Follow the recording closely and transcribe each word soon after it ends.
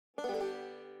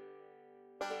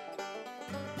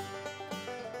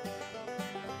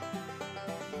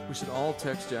We should all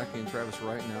text Jackie and Travis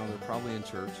right now. They're probably in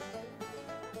church.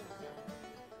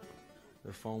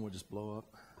 Their phone would just blow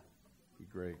up. Be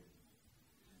great.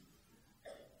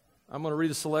 I'm going to read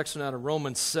a selection out of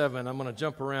Romans 7. I'm going to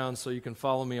jump around so you can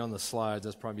follow me on the slides.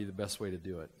 That's probably the best way to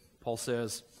do it. Paul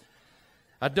says,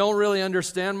 I don't really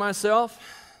understand myself.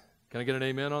 Can I get an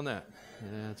amen on that?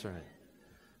 Yeah, that's right.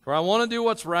 For I want to do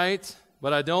what's right,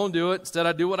 but I don't do it. Instead,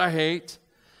 I do what I hate.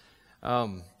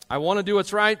 I want to do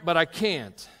what's right, but I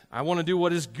can't. I want to do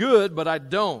what is good, but I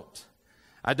don't.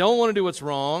 I don't want to do what's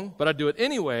wrong, but I do it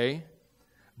anyway.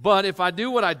 But if I do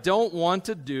what I don't want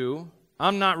to do,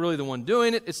 I'm not really the one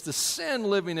doing it. It's the sin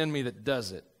living in me that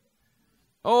does it.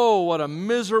 Oh, what a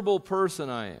miserable person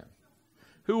I am.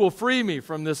 Who will free me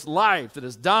from this life that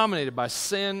is dominated by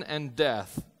sin and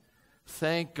death?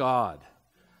 Thank God.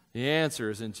 The answer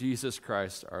is in Jesus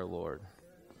Christ our Lord.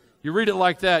 You read it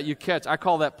like that, you catch. I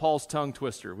call that Paul's tongue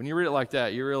twister. When you read it like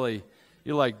that, you're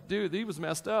like, dude, he was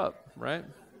messed up, right?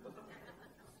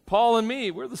 Paul and me,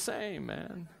 we're the same,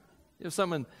 man. You have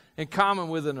something in common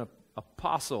with an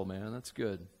apostle, man. That's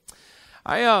good.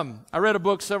 I read a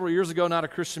book several years ago, not a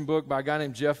Christian book, by a guy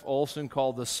named Jeff Olson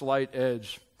called The Slight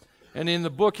Edge. And in the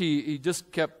book, he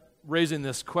just kept raising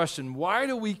this question, why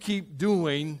do we keep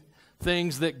doing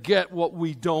things that get what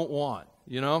we don't want,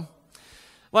 you know?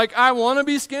 Like, I want to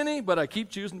be skinny, but I keep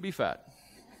choosing to be fat.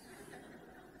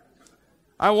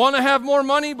 I want to have more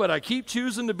money, but I keep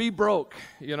choosing to be broke,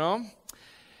 you know?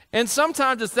 And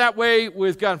sometimes it's that way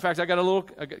with God. In fact,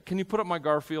 can you put up my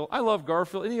Garfield? I love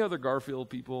Garfield. Any other Garfield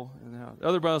people? The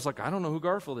other brother's like, I don't know who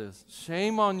Garfield is.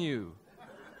 Shame on you.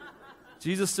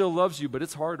 Jesus still loves you, but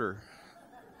it's harder.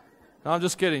 No, I'm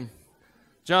just kidding.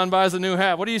 John buys a new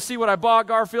hat. What do you see what I bought,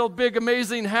 Garfield? Big,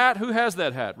 amazing hat. Who has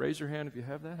that hat? Raise your hand if you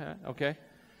have that hat. Okay.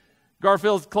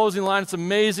 Garfield's closing line, it's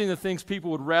amazing the things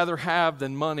people would rather have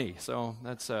than money. So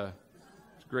that's a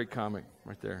great comic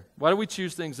right there. Why do we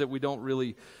choose things that we don't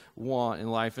really want in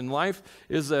life? And life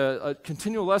is a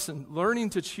continual lesson,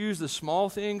 learning to choose the small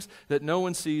things that no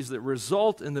one sees that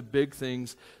result in the big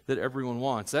things that everyone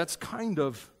wants. That's kind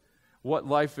of what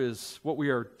life is, what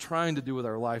we are trying to do with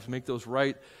our life, make those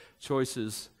right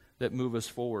choices that move us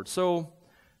forward. So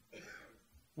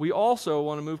we also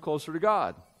want to move closer to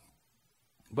God.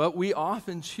 But we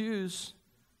often choose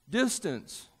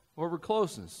distance over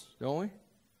closeness, don't we?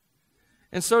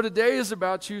 And so today is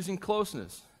about choosing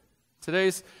closeness.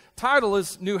 Today's title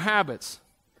is New Habits.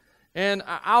 And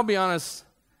I'll be honest,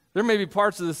 there may be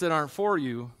parts of this that aren't for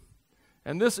you.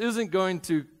 And this isn't going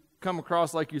to come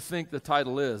across like you think the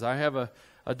title is. I have a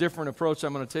different approach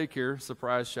I'm going to take here.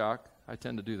 Surprise, shock. I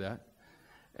tend to do that.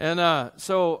 And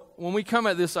so when we come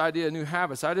at this idea of new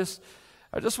habits, I just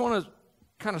want to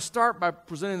kind of start by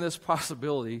presenting this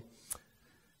possibility.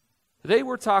 Today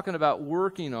we're talking about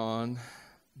working on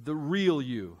the real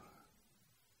you.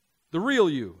 The real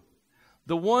you.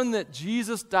 The one that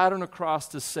Jesus died on a cross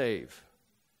to save.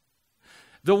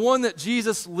 The one that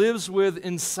Jesus lives with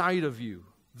inside of you.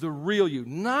 The real you.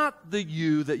 Not the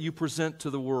you that you present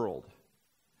to the world.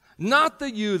 Not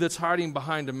the you that's hiding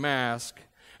behind a mask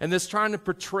and that's trying to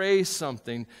portray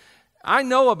something. I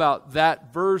know about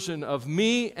that version of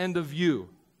me and of you,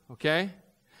 okay?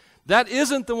 That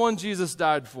isn't the one Jesus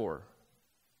died for.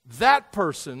 That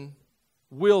person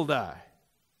will die.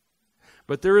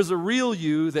 But there is a real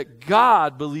you that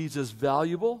God believes is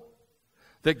valuable,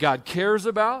 that God cares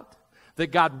about, that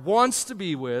God wants to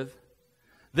be with,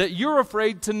 that you're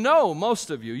afraid to know, most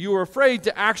of you. You are afraid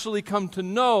to actually come to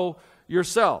know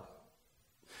yourself.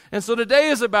 And so today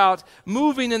is about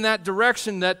moving in that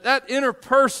direction, that inner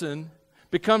person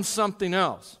becomes something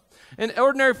else. In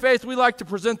Ordinary Faith, we like to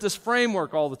present this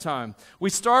framework all the time. We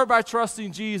start by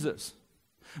trusting Jesus.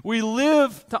 We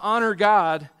live to honor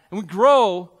God, and we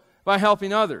grow by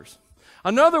helping others.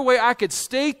 Another way I could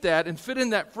state that and fit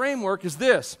in that framework is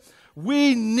this.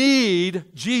 We need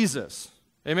Jesus.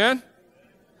 Amen?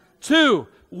 2,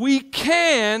 we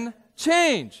can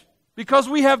change because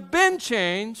we have been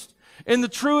changed in the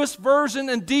truest version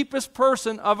and deepest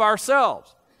person of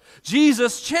ourselves.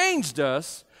 Jesus changed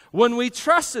us when we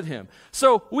trusted Him.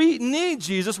 So we need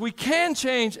Jesus. We can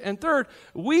change. And third,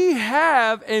 we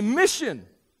have a mission.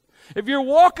 If you're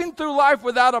walking through life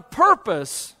without a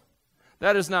purpose,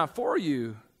 that is not for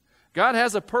you. God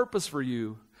has a purpose for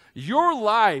you. Your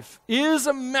life is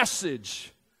a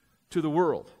message to the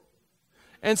world.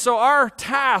 And so our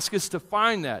task is to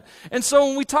find that. And so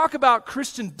when we talk about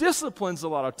Christian disciplines a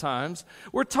lot of times,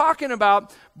 we're talking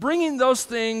about bringing those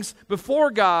things before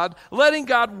God, letting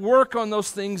God work on those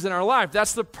things in our life.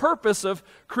 That's the purpose of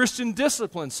Christian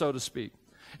discipline, so to speak.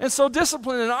 And so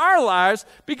discipline in our lives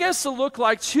begins to look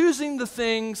like choosing the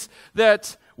things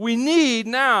that we need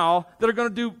now that are going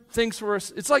to do things for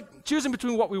us. It's like choosing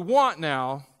between what we want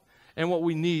now and what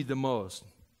we need the most.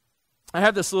 I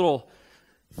have this little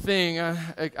thing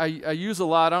I use a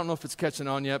lot. I don't know if it's catching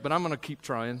on yet, but I'm going to keep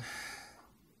trying.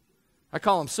 I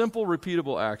call them simple,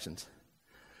 repeatable actions.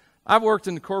 I've worked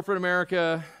in corporate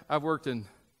America. I've worked in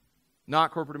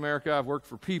not corporate America. I've worked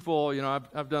for people. You know,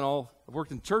 I've done all. I've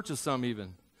worked in churches, some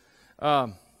even.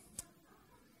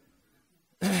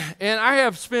 And I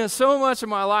have spent so much of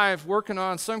my life working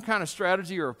on some kind of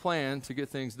strategy or a plan to get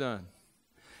things done.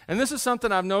 And this is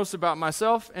something I've noticed about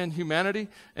myself and humanity,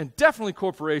 and definitely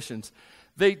corporations.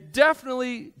 They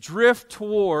definitely drift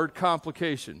toward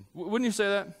complication. Wouldn't you say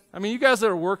that? I mean, you guys that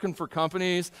are working for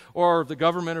companies or the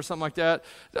government or something like that,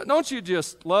 don't you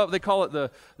just love, they call it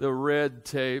the red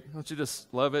tape. Don't you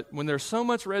just love it? When there's so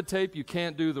much red tape, you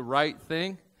can't do the right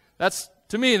thing.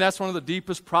 To me, that's one of the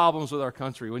deepest problems with our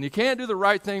country. When you can't do the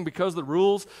right thing because of the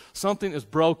rules, something is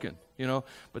broken, you know.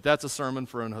 But that's a sermon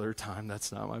for another time.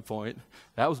 That's not my point.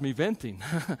 That was me venting.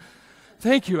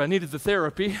 Thank you. I needed the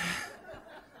therapy.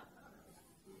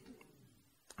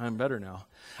 I'm better now.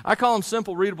 I call them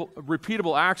simple,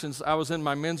 repeatable actions. I was in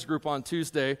my men's group on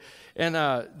Tuesday, and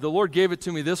the Lord gave it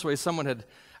to me this way. I can't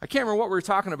remember what we were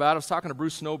talking about. I was talking to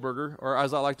Bruce Snowberger, or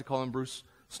as I like to call him, Bruce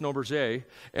Snowberger,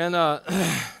 and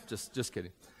just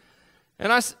kidding.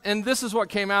 And this is what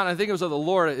came out, and I think it was of the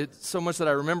Lord, so much that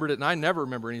I remembered it, and I never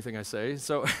remember anything I say.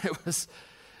 So it was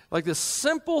like the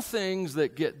simple things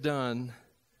that get done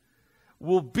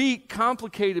will beat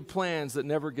complicated plans that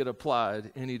never get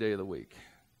applied any day of the week.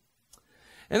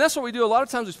 And that's what we do. A lot of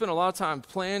times we spend a lot of time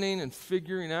planning and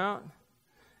figuring out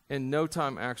and no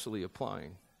time actually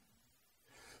applying.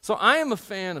 So I am a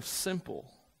fan of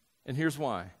simple, and here's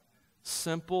why.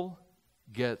 Simple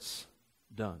gets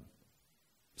done.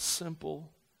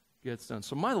 Simple gets done.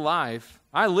 So my life,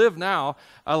 I live now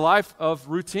a life of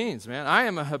routines, man. I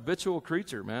am a habitual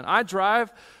creature, man. I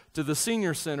drive to the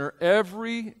senior center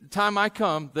every time I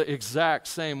come the exact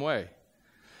same way.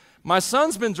 My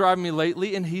son's been driving me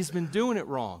lately, and he's been doing it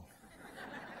wrong.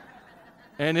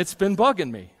 And it's been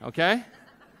bugging me, okay?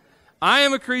 I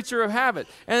am a creature of habit.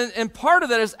 And part of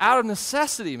that is out of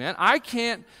necessity, man. I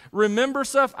can't remember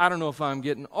stuff. I don't know if I'm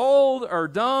getting old or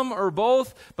dumb or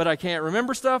both, but I can't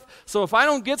remember stuff. So if I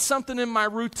don't get something in my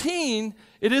routine,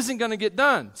 it isn't going to get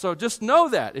done. So just know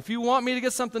that. If you want me to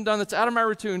get something done that's out of my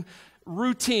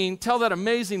routine, tell that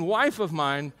amazing wife of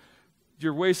mine,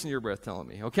 you're wasting your breath telling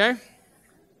me, okay?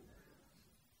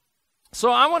 So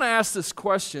I want to ask this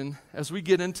question as we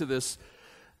get into this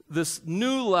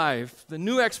new life, the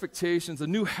new expectations, the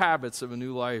new habits of a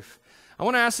new life. I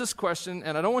want to ask this question,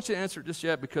 and I don't want you to answer it just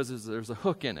yet because there's a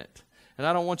hook in it, and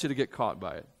I don't want you to get caught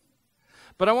by it.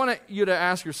 But I want you to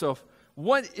ask yourself,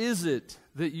 what is it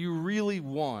that you really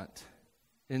want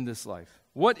in this life?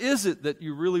 What is it that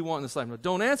you really want in this life? Now,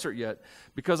 don't answer it yet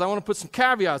because I want to put some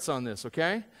caveats on this,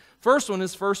 okay? First one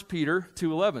is 1 Peter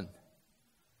 2:11.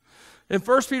 In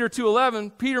 1 Peter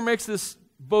 2:11, Peter makes this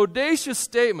bodacious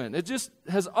statement. It just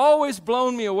has always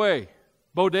blown me away.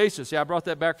 Bodacious. Yeah, I brought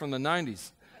that back from the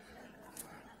 90s.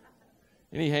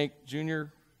 Any Hank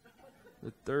Jr.,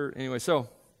 the third? Anyway, so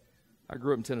I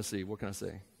grew up in Tennessee. What can I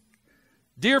say?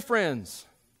 Dear friends,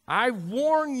 I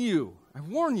warn you.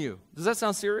 Does that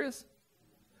sound serious?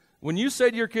 When you say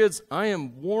to your kids, I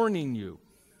am warning you.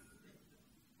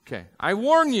 Okay, I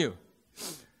warn you.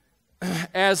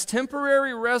 As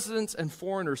temporary residents and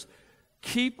foreigners,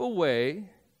 keep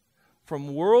away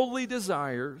from worldly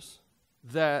desires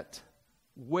that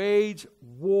wage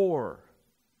war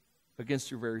against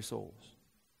your very souls.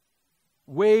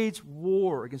 Wage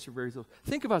war against your very souls.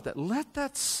 Think about that. Let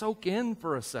that soak in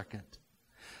for a second.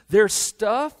 There's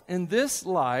stuff in this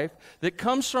life that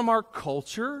comes from our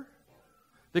culture,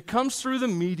 that comes through the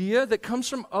media, that comes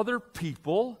from other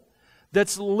people,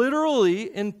 that's literally,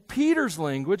 in Peter's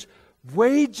language,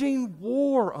 waging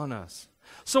war on us.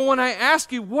 So when I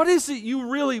ask you, what is it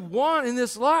you really want in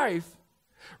this life?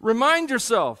 Remind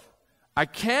yourself, I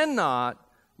cannot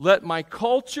let my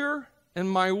culture and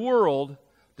my world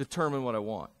determine what I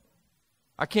want.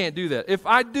 I can't do that. If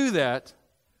I do that,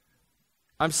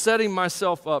 I'm setting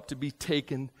myself up to be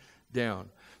taken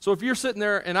down. So if you're sitting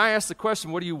there and I ask the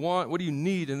question, what do you want? What do you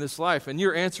need in this life? And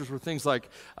your answers were things like,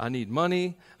 I need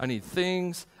money, I need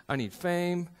things, I need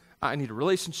fame, I need a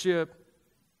relationship.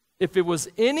 If it was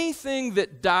anything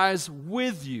that dies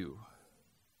with you,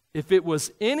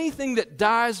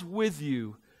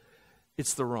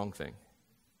 it's the wrong thing.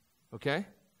 Okay?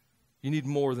 You need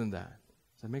more than that.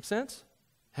 Does that make sense?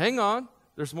 Hang on.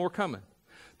 There's more coming.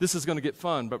 This is going to get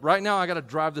fun, but right now I got to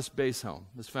drive this base home,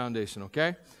 this foundation,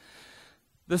 okay?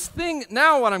 This thing,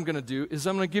 now what I'm going to do is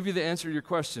I'm going to give you the answer to your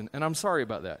question, and I'm sorry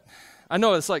about that. I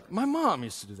know it's like, my mom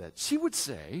used to do that. She would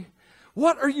say,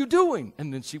 "What are you doing?"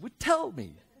 And then she would tell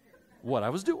me what I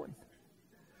was doing.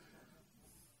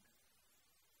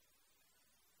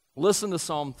 Listen to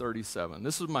Psalm 37.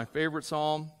 This is my favorite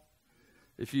psalm.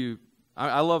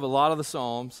 I love a lot of the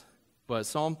psalms, but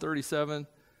Psalm 37,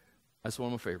 that's one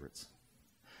of my favorites.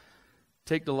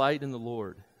 Take delight in the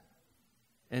Lord,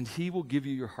 and he will give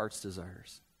you your heart's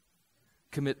desires.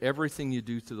 Commit everything you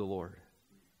do to the Lord.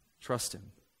 Trust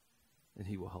him, and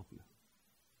he will help you.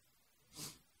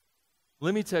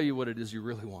 Let me tell you what it is you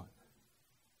really want.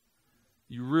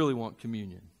 You really want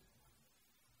communion.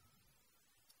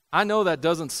 I know that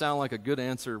doesn't sound like a good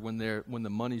answer when the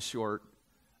money's short,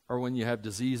 or when you have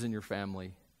disease in your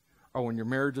family, or when your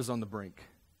marriage is on the brink.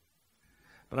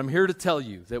 But I'm here to tell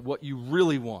you that what you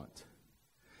really want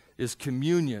is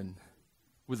communion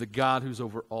with the God who's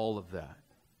over all of that.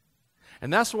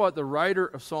 And that's what the writer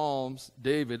of Psalms,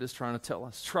 David, is trying to tell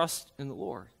us. Trust in the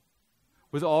Lord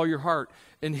with all your heart,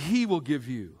 and he will give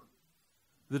you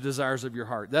the desires of your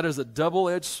heart. That is a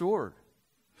double-edged sword.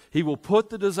 He will put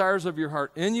the desires of your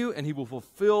heart in you, and he will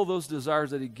fulfill those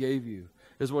desires that he gave you,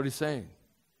 is what he's saying.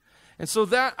 And so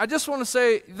that, I just want to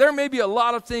say, there may be a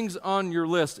lot of things on your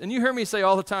list. And you hear me say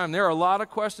all the time, there are a lot of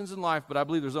questions in life, but I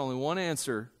believe there's only one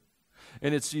answer,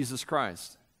 and it's Jesus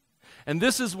Christ. And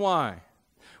this is why.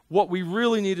 What we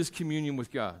really need is communion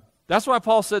with God. That's why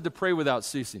Paul said to pray without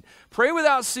ceasing. Pray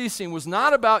without ceasing was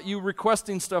not about you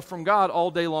requesting stuff from God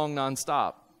all day long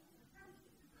nonstop.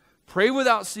 Pray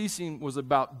without ceasing was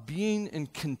about being in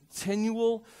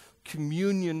continual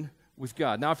communion with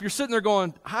God. Now, if you're sitting there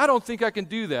going, "I don't think I can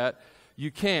do that," you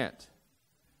can't.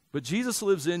 But Jesus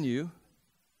lives in you.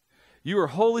 You are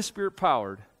Holy Spirit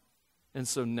powered, and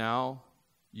so now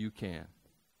you can.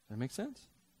 Does that make sense?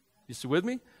 You still with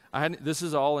me? This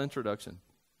is all introduction.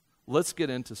 Let's get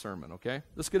into sermon, okay?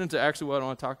 Let's get into actually what I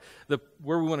want to talk,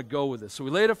 where we want to go with this. So we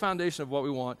laid a foundation of what we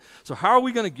want. So how are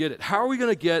we going to get it? How are we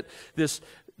going to get this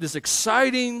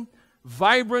exciting,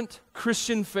 vibrant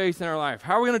Christian faith in our life?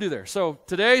 How are we going to do there? So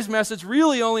today's message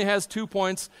really only has 2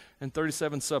 points and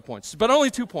 37 subpoints, but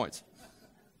only 2 points.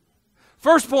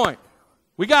 First point,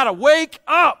 we got to wake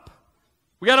up.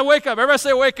 We got to wake up. Everybody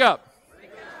say wake up.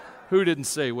 Wake up. Who didn't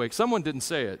say wake? Someone didn't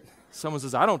say it. Someone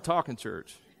says, "I don't talk in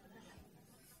church."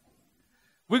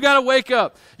 We've got to wake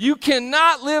up. You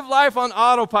cannot live life on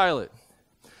autopilot.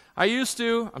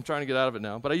 I'm trying to get out of it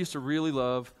now, but I used to really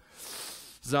love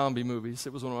zombie movies.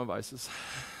 It was one of my vices.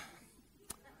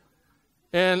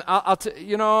 And I'll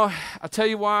tell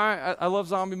you why I love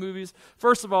zombie movies.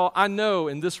 First of all, I know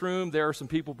in this room there are some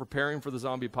people preparing for the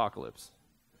zombie apocalypse.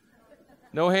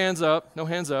 No hands up. No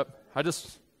hands up. I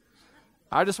just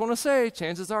want to say,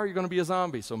 chances are you're going to be a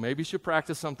zombie, so maybe you should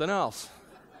practice something else.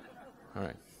 All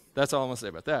right. That's all I'm going to say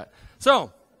about that.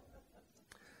 So,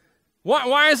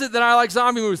 why is it that I like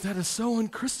zombie movies? That is so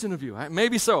unchristian of you.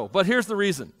 Maybe so, but here's the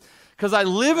reason. Because I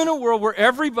live in a world where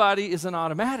everybody is an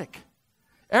automatic.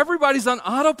 Everybody's on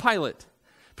autopilot.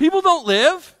 People don't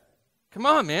live. Come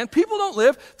on, man. People don't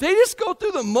live. They just go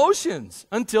through the motions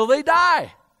until they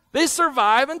die. They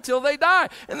survive until they die,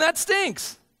 and that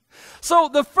stinks. So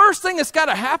the first thing that's got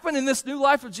to happen in this new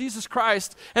life of Jesus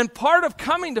Christ, and part of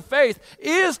coming to faith,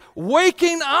 is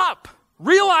waking up.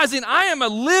 Realizing I am a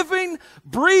living,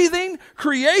 breathing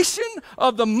creation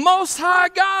of the Most High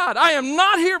God. I am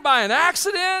not here by an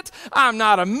accident. I'm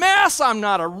not a mess. I'm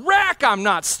not a wreck. I'm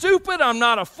not stupid. I'm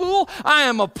not a fool. I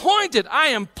am appointed. I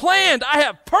am planned. I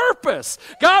have purpose.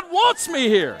 God wants me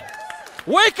here.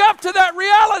 Wake up to that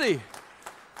reality.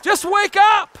 Just wake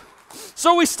up.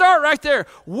 So we start right there,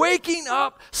 waking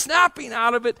up, snapping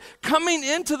out of it, coming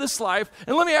into this life.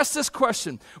 And let me ask this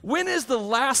question. When is the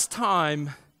last time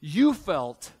you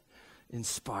felt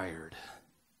inspired?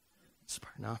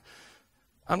 Now,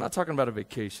 I'm not talking about a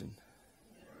vacation.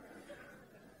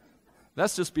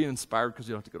 That's just being inspired because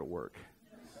you don't have to go to work.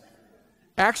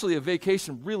 Actually, a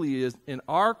vacation really is, in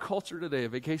our culture today, a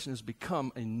vacation has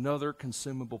become another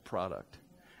consumable product.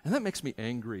 And that makes me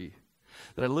angry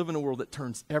that I live in a world that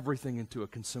turns everything into a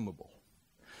consumable.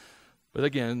 But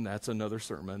again, that's another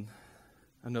sermon,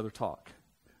 another talk,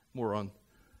 more on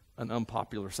an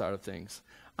unpopular side of things.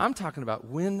 I'm talking about,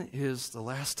 when is the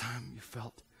last time you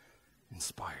felt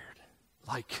inspired?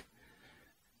 Like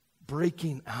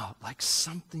breaking out, like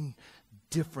something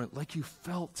different, like you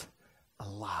felt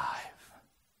alive.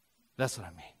 That's what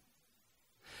I mean.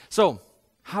 So,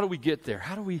 how do we get there?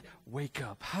 How do we wake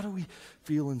up? How do we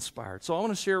feel inspired? So I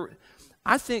want to share,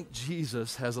 I think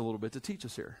Jesus has a little bit to teach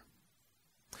us here.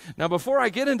 Now, before I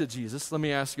get into Jesus, let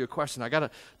me ask you a question. I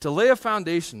got to lay a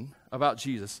foundation about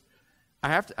Jesus.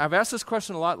 I've asked this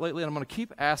question a lot lately, and I'm going to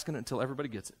keep asking it until everybody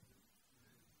gets it.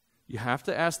 You have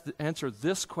to answer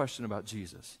this question about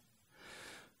Jesus.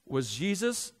 Was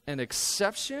Jesus an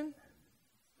exception,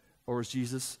 or was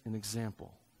Jesus an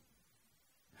example?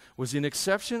 Was he an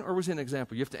exception, or was he an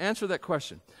example? You have to answer that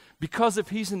question. Because if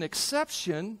he's an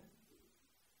exception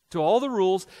to all the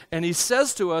rules, and he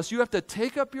says to us, you have to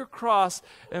take up your cross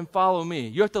and follow me.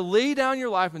 You have to lay down your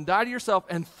life and die to yourself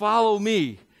and follow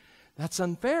me. That's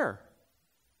unfair.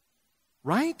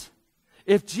 Right?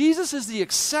 If Jesus is the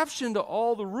exception to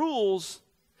all the rules,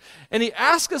 and he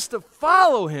asks us to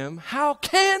follow him, how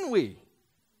can we?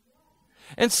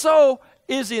 And so,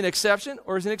 is he an exception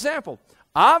or is he an example?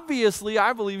 Obviously,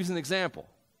 I believe he's an example.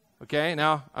 Okay,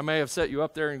 now I may have set you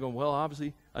up there and go, well,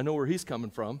 obviously, I know where he's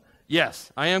coming from.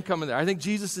 Yes, I am coming there. I think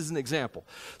Jesus is an example.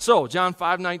 So, John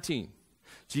 5:19,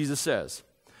 Jesus says,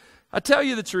 I tell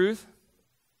you the truth,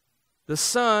 the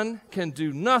Son can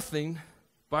do nothing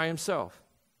by himself.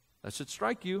 That should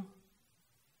strike you.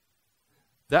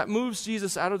 That moves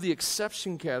Jesus out of the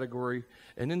exception category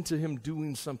and into him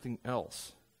doing something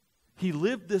else. He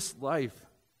lived this life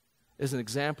as an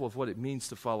example of what it means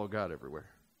to follow God everywhere.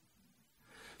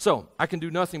 So, I can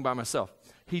do nothing by myself.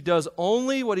 He does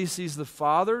only what he sees the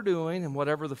Father doing, and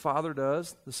whatever the Father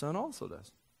does, the Son also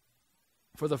does.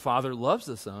 For the Father loves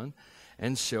the Son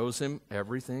and shows him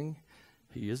everything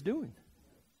he is doing.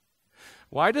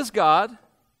 Why does God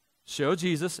show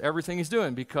Jesus everything he's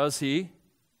doing? Because he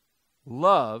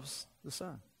loves the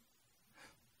Son.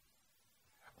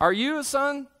 Are you a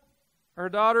son or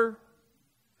a daughter?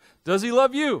 Does he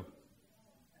love you?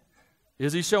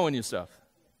 Is he showing you stuff?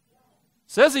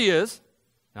 Says he is.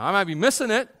 Now, I might be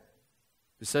missing it.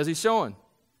 It says he's showing.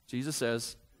 Jesus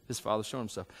says his Father's showing him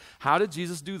stuff. How did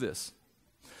Jesus do this?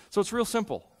 So it's real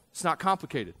simple. It's not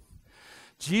complicated.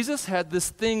 Jesus had this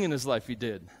thing in his life he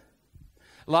did.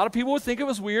 A lot of people would think it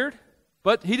was weird,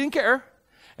 but he didn't care.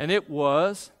 And it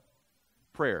was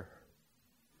prayer.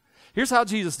 Here's how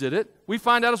Jesus did it. We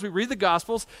find out as we read the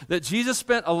Gospels that Jesus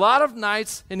spent a lot of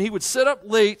nights and he would sit up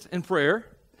late in prayer.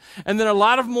 And then a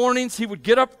lot of mornings he would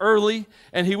get up early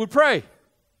and he would pray.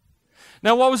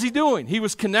 Now, what was he doing? He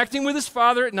was connecting with his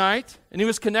Father at night, and he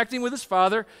was connecting with his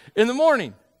Father in the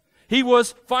morning. He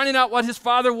was finding out what his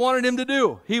Father wanted him to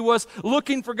do. He was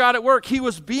looking for God at work. He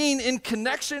was being in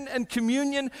connection and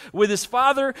communion with his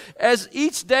Father as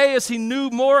each day, as he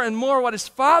knew more and more what his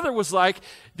Father was like.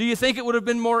 Do you think it would have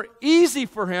been more easy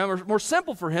for him, or more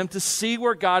simple for him, to see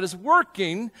where God is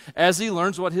working as he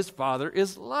learns what his Father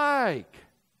is like?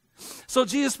 So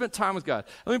Jesus spent time with God.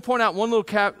 Let me point out one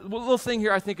little thing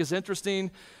here I think is interesting.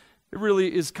 It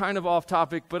really is kind of off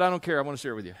topic, but I don't care. I want to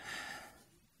share it with you.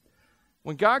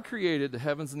 When God created the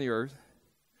heavens and the earth,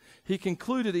 he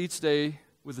concluded each day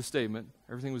with the statement,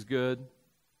 everything was good,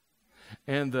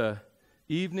 and the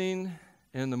evening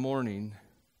and the morning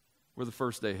were the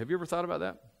first day. Have you ever thought about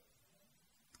that?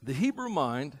 The Hebrew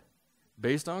mind,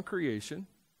 based on creation,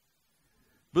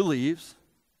 believes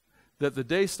that the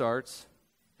day starts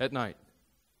at night.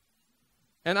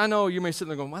 And I know you may sit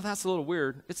there going, well, that's a little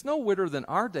weird. It's no weirder than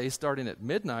our day starting at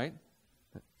midnight.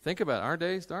 Think about it. Our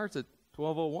day starts at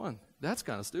 12:01. That's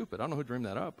kind of stupid. I don't know who dreamed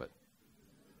that up, but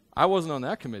I wasn't on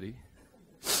that committee.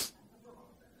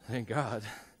 Thank God.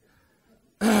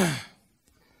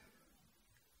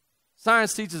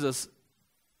 Science teaches us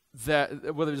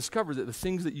that, well, they discovered that the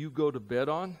things that you go to bed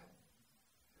on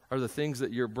are the things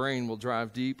that your brain will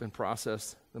drive deep and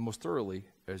process the most thoroughly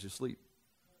as you sleep.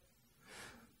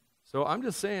 So I'm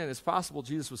just saying it's possible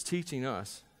Jesus was teaching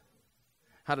us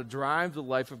how to drive the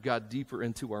life of God deeper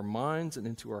into our minds and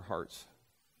into our hearts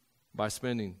by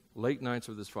spending late nights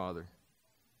with his Father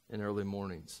and early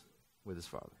mornings with his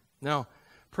Father. Now,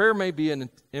 prayer may be an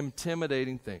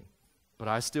intimidating thing, but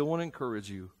I still want to encourage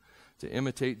you to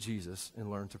imitate Jesus and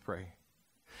learn to pray.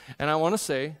 And I want to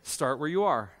say, start where you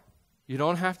are. You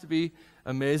don't have to be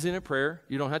amazing at prayer.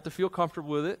 You don't have to feel comfortable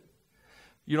with it.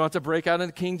 You don't have to break out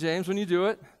into King James when you do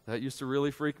it. That used to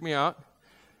really freak me out.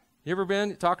 You ever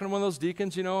been talking to one of those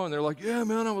deacons, and they're like, yeah,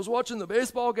 man, I was watching the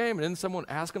baseball game, and then someone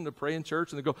asks them to pray in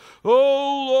church, and they go,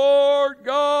 oh, Lord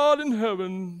God in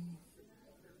heaven,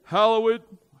 hallowed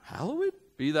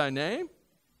be thy name?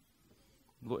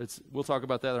 We'll talk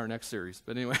about that in our next series.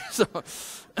 But anyway,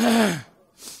 I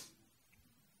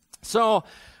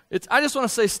just want to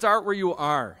say start where you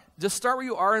are. Just start where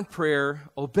you are in prayer.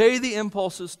 Obey the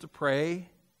impulses to pray.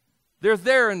 They're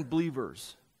there in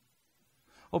believers.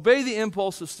 Obey the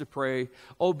impulses to pray.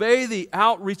 Obey the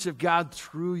outreach of God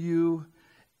through you.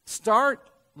 Start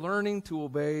learning to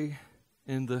obey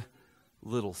in the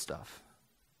little stuff.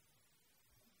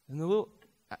 And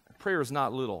prayer is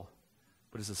not little,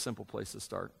 but it's a simple place to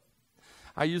start.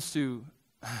 I used to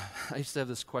have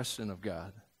this question of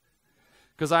God.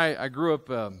 Because I grew up,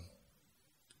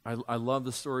 I love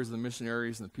the stories of the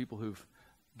missionaries and the people who've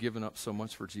given up so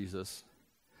much for Jesus.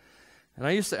 And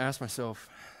I used to ask myself,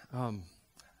 I'd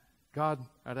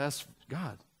ask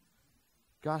God,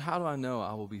 how do I know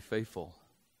I will be faithful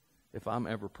if I'm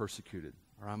ever persecuted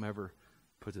or I'm ever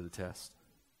put to the test?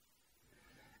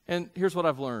 And here's what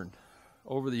I've learned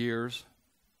over the years,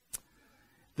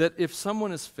 that if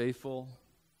someone is faithful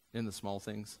in the small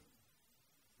things,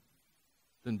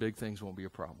 then big things won't be a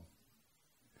problem.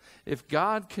 If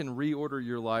God can reorder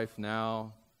your life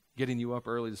now, getting you up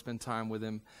early to spend time with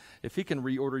Him, if He can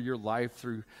reorder your life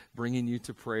through bringing you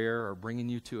to prayer or bringing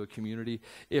you to a community,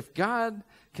 if God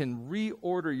can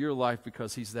reorder your life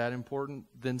because He's that important,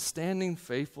 then standing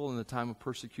faithful in the time of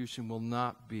persecution will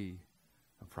not be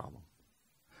a problem.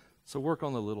 So work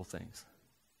on the little things.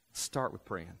 Start with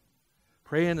praying.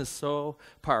 Praying is so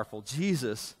powerful.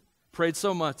 Jesus prayed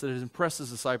so much that it impressed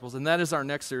His disciples, and that is our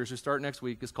next series. We start next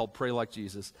week. It's called Pray Like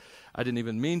Jesus. I didn't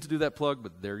even mean to do that plug,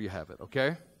 but there you have it,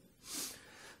 okay?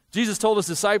 Jesus told His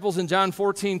disciples in John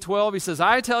 14:12, He says,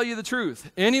 I tell you the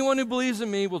truth. Anyone who believes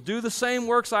in me will do the same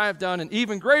works I have done and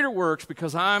even greater works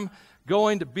because I'm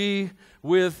going to be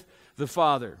with the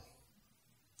Father.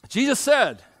 Jesus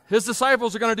said His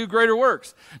disciples are going to do greater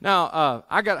works. Now,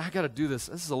 I got to do this.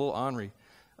 This is a little ornery.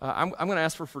 I'm going to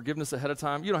ask for forgiveness ahead of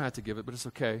time. You don't have to give it, but it's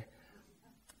okay.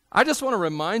 I just want to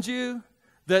remind you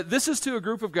that this is to a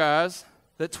group of guys,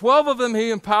 that 12 of them He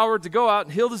empowered to go out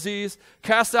and heal disease,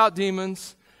 cast out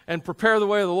demons, and prepare the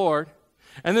way of the Lord.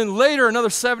 And then later, another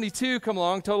 72 come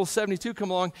along, total 72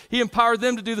 come along. He empowered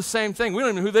them to do the same thing. We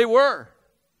don't even know who they were.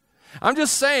 I'm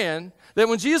just saying that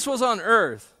when Jesus was on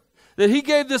earth, that He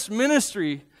gave this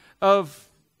ministry of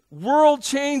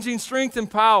world-changing strength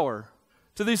and power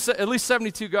to these at least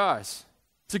 72 guys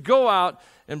to go out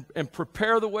and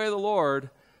prepare the way of the Lord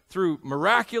through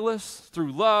miraculous,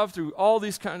 through love, through all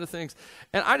these kinds of things.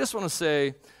 And I just want to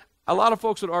say, a lot of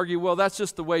folks would argue, well, that's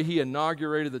just the way He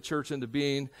inaugurated the church into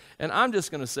being. And I'm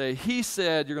just going to say, He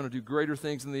said you're going to do greater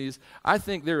things than these. I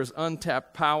think there is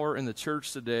untapped power in the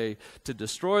church today to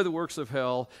destroy the works of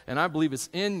hell, and I believe it's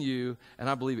in you, and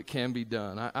I believe it can be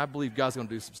done. I believe God's going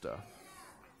to do some stuff.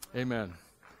 Amen.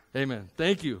 Amen.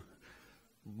 Thank you.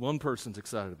 One person's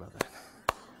excited about that.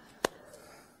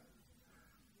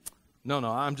 No,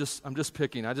 I'm just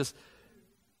picking. I just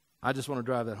want to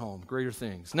drive that home. Greater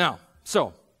things. Now,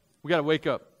 so we got to wake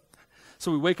up.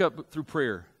 So we wake up through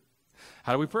prayer.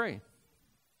 How do we pray?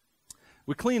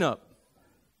 We clean up.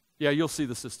 Yeah, you'll see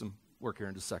the system work here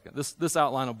in just a second. This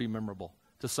outline will be memorable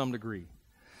to some degree.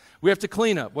 We have to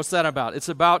clean up. What's that about? It's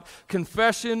about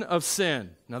confession of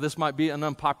sin. Now, this might be an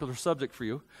unpopular subject for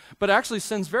you, but actually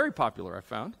sin's very popular, I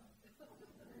found.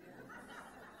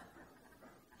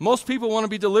 Most people want to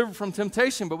be delivered from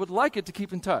temptation, but would like it to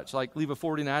keep in touch, like leave a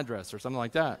forwarding address or something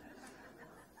like that.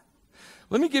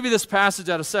 Let me give you this passage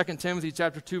out of 2 Timothy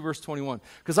chapter 2, verse 21,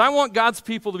 because I want God's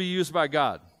people to be used by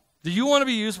God. Do you want to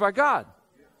be used by God?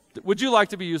 Would you like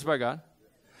to be used by God?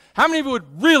 How many of you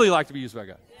would really like to be used by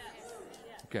God?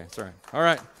 Okay, sorry. All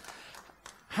right.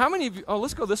 How many of you,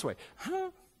 let's go this way.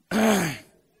 How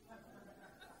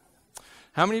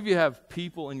many of you have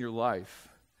people in your life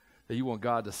that you want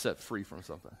God to set free from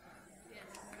something?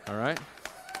 All right?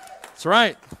 That's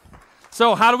right.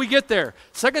 So how do we get there?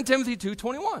 2 Timothy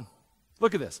 2:21.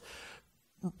 Look at this.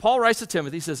 Paul writes to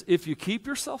Timothy, he says, if you keep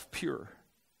yourself pure,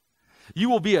 you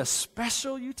will be a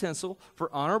special utensil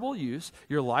for honorable use.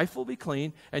 Your life will be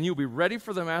clean, and you'll be ready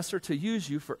for the master to use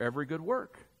you for every good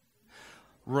work.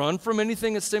 Run from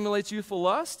anything that stimulates youthful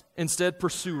lust. Instead,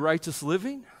 pursue righteous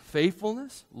living,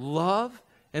 faithfulness, love,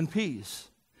 and peace.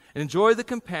 And enjoy the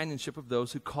companionship of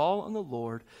those who call on the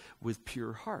Lord with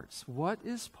pure hearts. What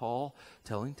is Paul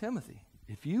telling Timothy?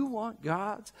 If you want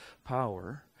God's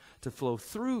power to flow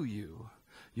through you,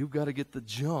 you've got to get the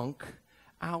junk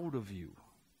out of you.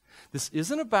 This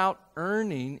isn't about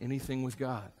earning anything with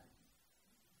God.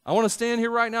 I want to stand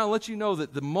here right now and let you know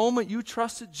that the moment you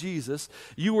trusted Jesus,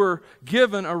 you were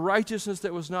given a righteousness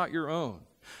that was not your own.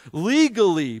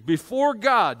 Legally, before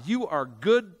God, you are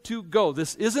good to go.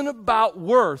 This isn't about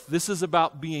worth. This is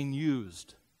about being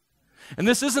used. And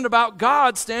this isn't about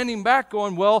God standing back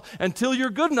going, well, until you're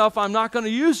good enough, I'm not going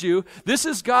to use you. This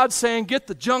is God saying, get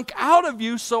the junk out of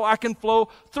you so I can flow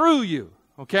through you.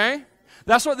 Okay?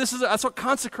 That's what this is. That's what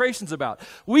consecration's about.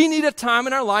 We need a time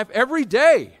in our life every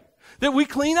day that we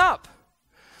clean up.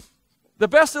 The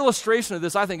best illustration of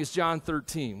this, I think, is John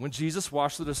 13, when Jesus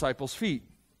washed the disciples' feet.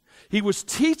 He was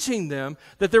teaching them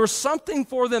that there was something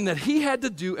for them that he had to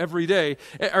do every day,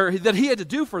 or that he had to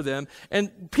do for them.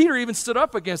 And Peter even stood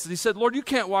up against it. He said, Lord, you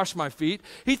can't wash my feet.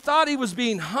 He thought he was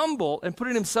being humble and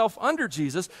putting himself under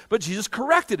Jesus, but Jesus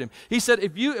corrected him. He said,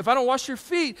 if I don't wash your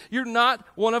feet, you're not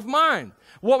one of mine.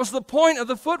 What was the point of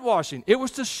the foot washing? It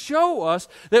was to show us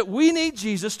that we need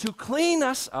Jesus to clean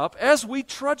us up as we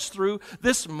trudge through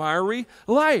this miry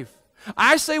life.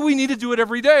 I say we need to do it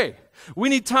every day. We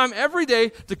need time every day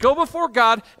to go before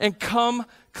God and come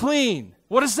clean.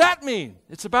 What does that mean?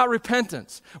 It's about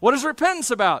repentance. What is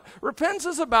repentance about? Repentance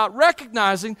is about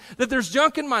recognizing that there's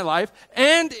junk in my life,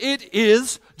 and it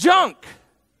is junk.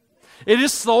 It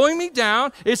is slowing me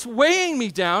down, it's weighing me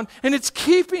down, and it's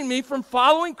keeping me from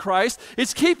following Christ.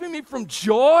 It's keeping me from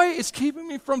joy. It's keeping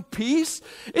me from peace.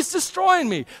 It's destroying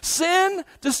me. Sin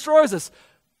destroys us.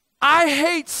 I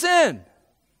hate sin.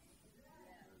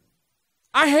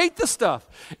 I hate the stuff.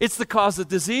 It's the cause of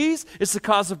disease. It's the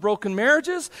cause of broken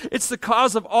marriages. It's the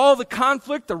cause of all the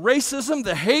conflict, the racism,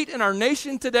 the hate in our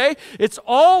nation today. It's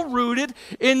all rooted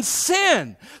in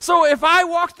sin. So if I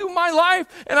walk through my life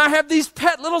and I have these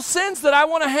pet little sins that I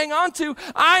want to hang on to,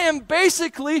 I am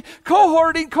basically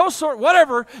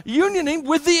unioning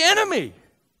with the enemy.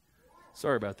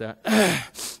 Sorry about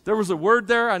that. There was a word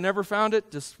there. I never found it.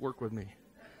 Just work with me.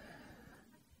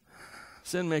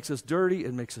 Sin makes us dirty,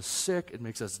 it makes us sick, it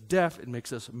makes us deaf, it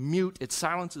makes us mute, it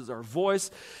silences our voice.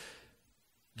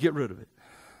 Get rid of it.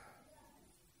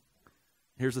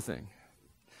 Here's the thing.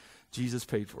 Jesus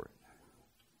paid for it.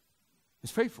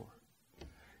 It's paid for.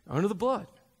 Under the blood.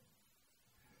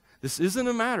 This isn't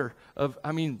a matter of,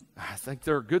 I think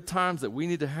there are good times that we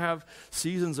need to have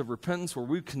seasons of repentance where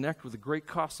we connect with the great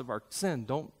cost of our sin.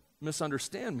 Don't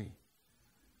misunderstand me.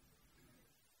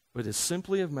 But it's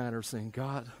simply a matter of saying,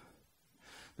 God,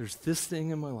 there's this thing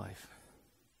in my life,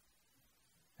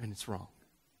 and it's wrong.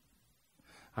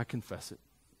 I confess it.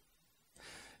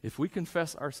 If we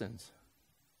confess our sins,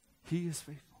 He is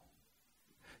faithful.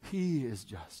 He is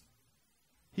just.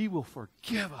 He will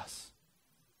forgive us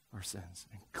our sins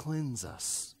and cleanse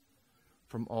us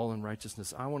from all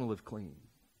unrighteousness. I want to live clean.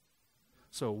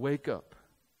 So wake up.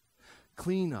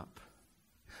 Clean up.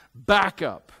 Back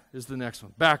up is the next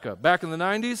one. Back up. Back in the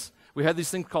 90s, we had these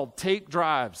things called tape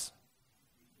drives.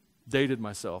 Dated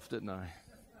myself, didn't I?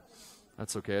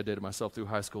 That's okay. I dated myself through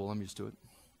high school. I'm used to it.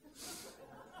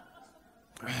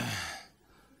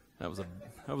 That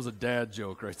was a dad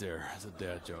joke right there. It's a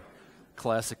dad joke.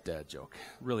 Classic dad joke.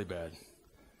 Really bad.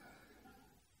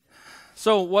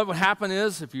 So what would happen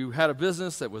is if you had a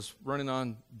business that was running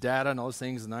on data and all those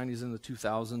things in the 90s and the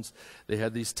 2000s, they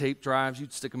had these tape drives.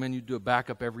 You'd stick them in. You'd do a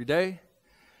backup every day.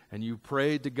 And you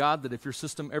prayed to God that if your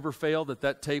system ever failed,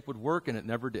 that tape would work, and it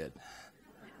never did.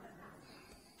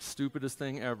 Stupidest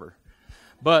thing ever.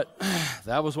 But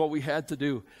that was what we had to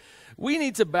do. We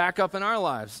need to back up in our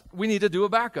lives. We need to do a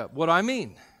backup. What do I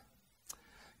mean?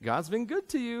 God's been good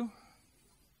to you.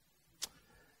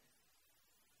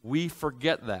 We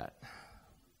forget that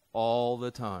all the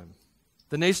time.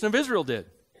 The nation of Israel did.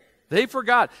 They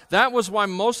forgot. That was why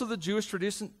most of the Jewish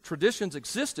traditions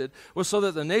existed, was so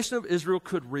that the nation of Israel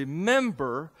could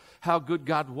remember how good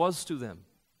God was to them.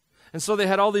 And so they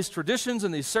had all these traditions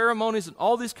and these ceremonies and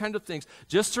all these kind of things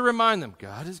just to remind them,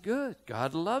 God is good.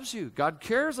 God loves you. God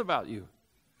cares about you.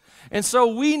 And so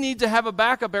we need to have a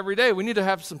backup every day. We need to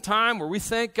have some time where we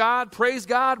thank God, praise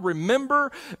God,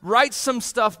 remember, write some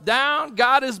stuff down.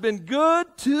 God has been good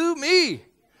to me.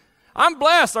 I'm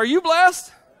blessed. Are you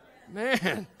blessed?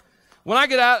 Man, when I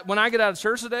get out of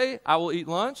church today, I will eat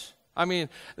lunch.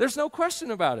 There's no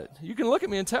question about it. You can look at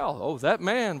me and tell, oh, that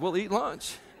man will eat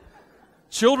lunch.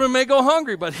 Children may go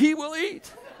hungry, but he will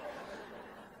eat.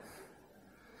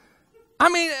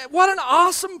 What an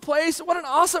awesome place, what an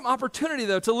awesome opportunity,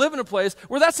 though, to live in a place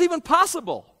where that's even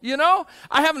possible. You know,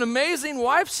 I have an amazing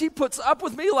wife. She puts up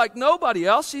with me like nobody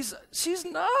else. She's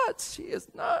nuts. She is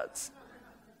nuts.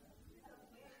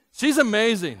 She's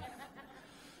amazing.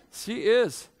 She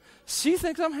is. She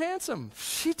thinks I'm handsome.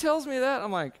 She tells me that.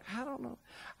 I'm like, I don't know.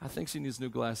 I think she needs new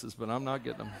glasses, but I'm not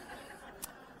getting them.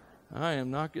 I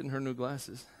am not getting her new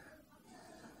glasses.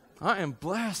 I am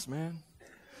blessed, man.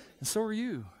 And so are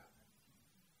you.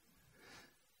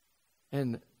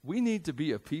 And we need to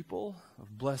be a people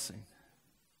of blessing.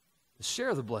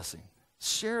 Share the blessing.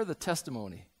 Share the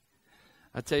testimony.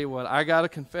 I tell you what, I got to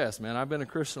confess, man, I've been a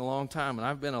Christian a long time, and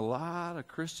I've been a lot of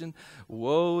Christian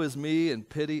woe is me and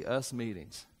pity us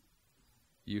meetings.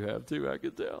 You have too, I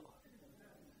can tell.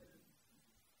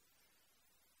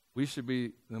 We should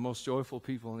be the most joyful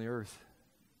people on the earth,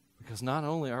 because not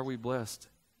only are we blessed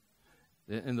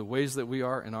in the ways that we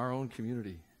are in our own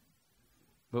community,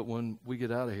 But when we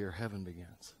get out of here, heaven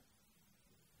begins.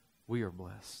 We are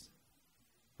blessed.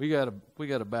 We got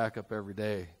to back up every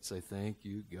day and say, thank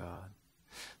you, God.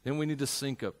 Then we need to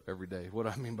sync up every day. What do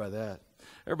I mean by that?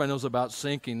 Everybody knows about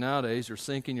syncing nowadays. You're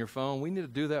syncing your phone. We need to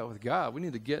do that with God. We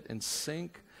need to get in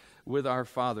sync with our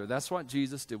Father. That's what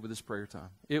Jesus did with his prayer time.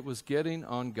 It was getting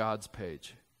on God's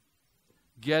page.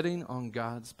 Getting on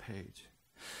God's page.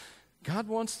 God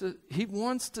wants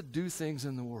to do things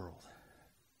in the world.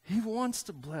 He wants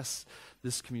to bless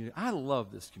this community. I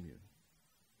love this community.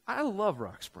 I love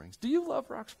Rock Springs. Do you love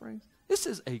Rock Springs? This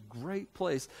is a great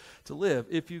place to live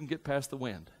if you can get past the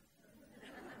wind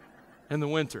and the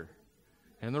winter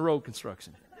and the road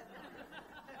construction.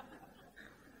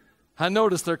 I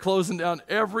noticed they're closing down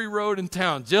every road in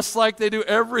town, just like they do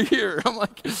every year. I'm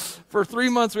like, for 3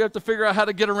 months we have to figure out how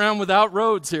to get around without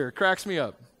roads here. It cracks me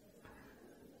up.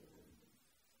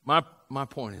 My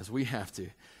point is we have to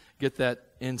get that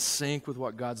in sync with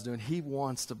what God's doing. He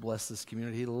wants to bless this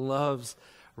community. He loves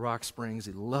Rock Springs.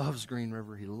 He loves Green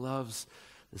River. He loves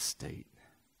the state.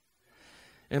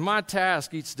 And my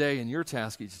task each day and your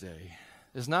task each day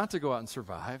is not to go out and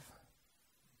survive.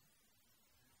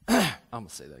 I'm going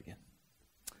to say that again.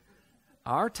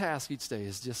 Our task each day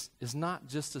is not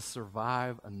just to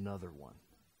survive another one.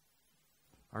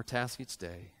 Our task each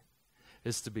day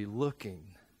is to be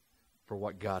looking for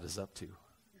what God is up to.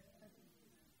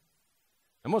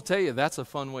 I'm going to tell you, that's a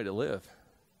fun way to live.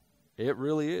 It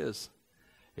really is.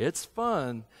 It's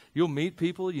fun. You'll meet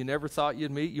people you never thought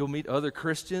you'd meet. You'll meet other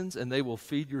Christians, and they will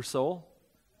feed your soul.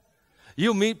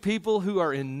 You'll meet people who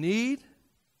are in need.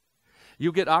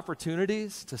 You'll get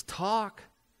opportunities to talk,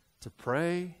 to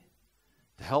pray,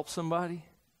 to help somebody.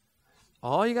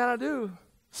 All you got to do,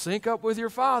 sync up with your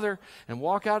Father and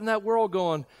walk out in that world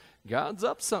going, God's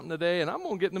up something today, and I'm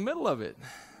going to get in the middle of it.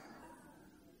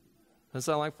 Does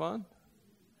that sound like fun?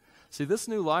 See, this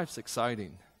new life's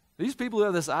exciting. These people who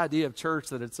have this idea of church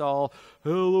that it's all,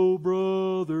 hello,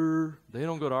 brother, they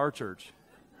don't go to our church.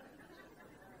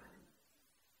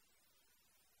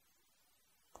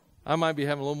 I might be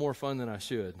having a little more fun than I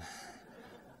should.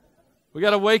 We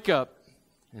got to wake up,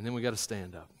 and then we got to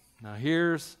stand up. Now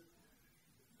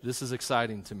this is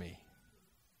exciting to me.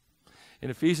 In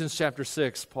Ephesians chapter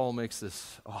 6, Paul makes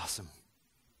this awesome.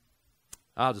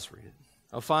 I'll just read it.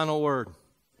 A final word.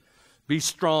 Be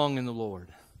strong in the Lord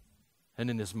and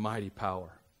in his mighty power.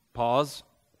 Pause.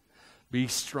 Be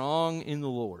strong in the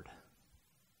Lord.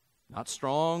 Not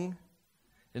strong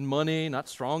in money, not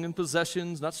strong in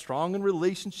possessions, not strong in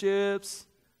relationships.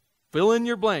 Fill in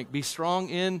your blank. Be strong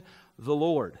in the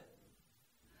Lord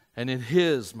and in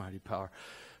his mighty power.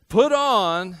 Put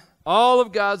on all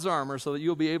of God's armor so that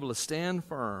you'll be able to stand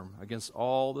firm against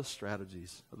all the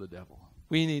strategies of the devil.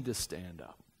 We need to stand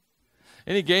up.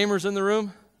 Any gamers in the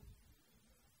room?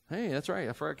 Hey, that's right.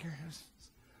 I forgot.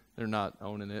 They're not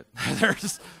owning it. They're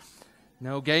just,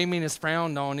 no, gaming is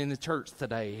frowned on in the church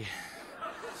today.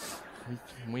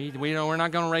 We know we're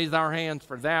not going to raise our hands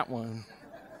for that one.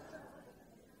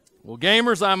 Well,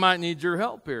 gamers, I might need your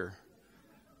help here.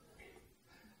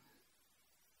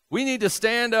 We need to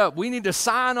stand up. We need to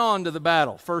sign on to the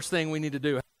battle. First thing we need to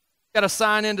do. We got to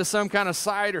sign into some kind of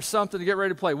site or something to get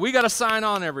ready to play. We got to sign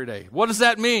on every day. What does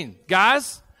that mean?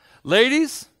 Guys,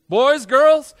 ladies, boys,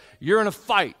 girls, you're in a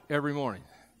fight every morning.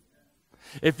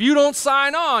 If you don't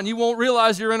sign on, you won't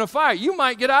realize you're in a fight. You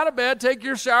might get out of bed, take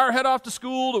your shower, head off to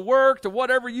school, to work, to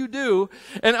whatever you do,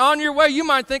 and on your way you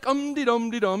might think,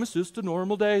 dum-de-dum-de-dum, it's just a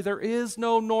normal day. There is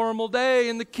no normal day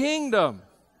in the kingdom.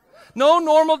 No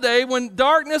normal day when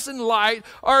darkness and light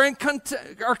are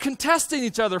contesting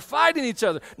each other, fighting each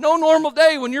other. No normal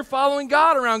day when you're following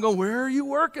God around going, where are you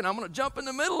working? I'm going to jump in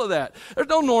the middle of that. There's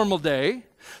no normal day.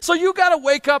 So you got to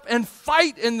wake up and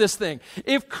fight in this thing.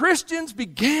 If Christians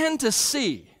began to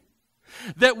see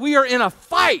that we are in a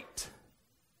fight,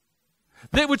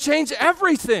 that would change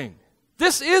everything.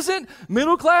 This isn't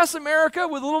middle-class America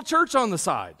with a little church on the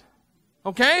side.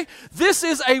 Okay? This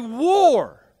is a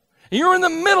war. And you're in the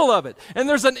middle of it. And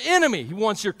there's an enemy. He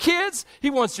wants your kids. He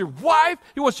wants your wife.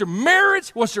 He wants your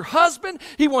marriage. He wants your husband.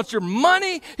 He wants your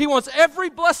money. He wants every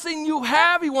blessing you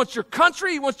have. He wants your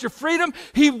country. He wants your freedom.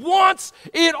 He wants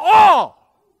it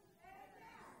all.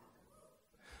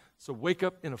 So wake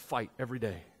up in a fight every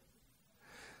day.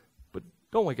 But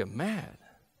don't wake up mad.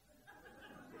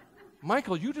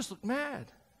 Michael, you just look mad.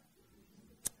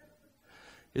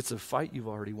 It's a fight you've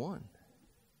already won.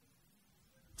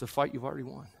 It's a fight you've already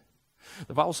won.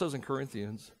 The Bible says in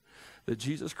Corinthians that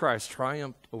Jesus Christ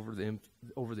triumphed over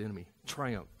the enemy.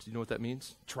 Triumphed. Do you know what that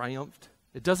means? Triumphed.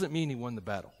 It doesn't mean he won the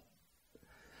battle.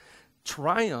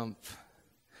 Triumph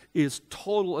is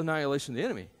total annihilation of the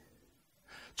enemy.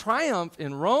 triumph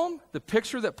in Rome, the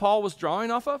picture that Paul was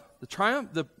drawing off of, the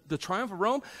triumph of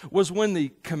Rome, was when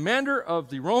the commander of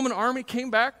the Roman army came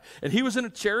back, and he was in a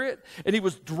chariot, and he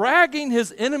was dragging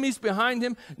his enemies behind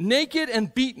him, naked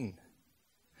and beaten.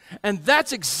 And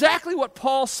that's exactly what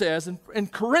Paul says in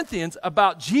Corinthians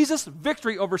about Jesus'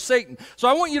 victory over Satan. So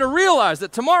I want you to realize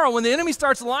that tomorrow when the enemy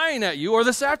starts lying at you, or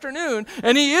this afternoon,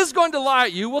 and he is going to lie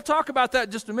at you, we'll talk about that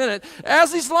in just a minute,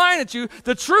 as he's lying at you,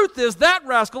 the truth is that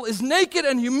rascal is naked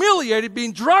and humiliated,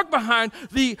 being dragged behind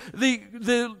the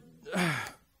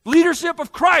leadership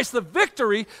of Christ, the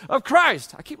victory of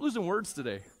Christ. I keep losing words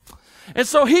today. And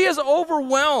so he is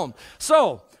overwhelmed.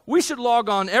 So we should log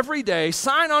on every day,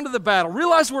 sign on to the battle,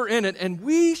 realize we're in it, and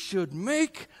we should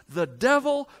make the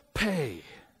devil pay.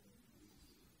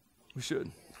 We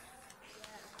should.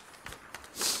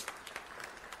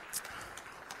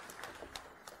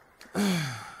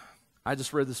 I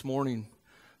just read this morning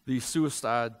the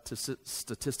suicide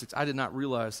statistics. I did not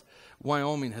realize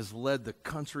Wyoming has led the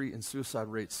country in suicide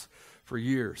rates for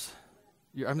years.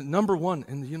 I mean, number one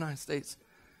in the United States.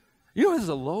 You know who's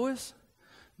the lowest?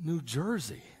 New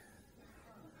Jersey.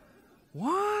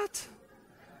 What?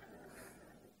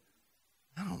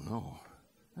 I don't know.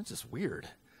 That's just weird.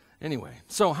 Anyway,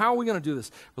 so how are we going to do this?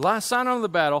 Sign on to the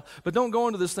battle, but don't go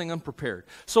into this thing unprepared.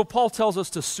 So Paul tells us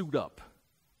to suit up.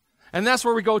 And that's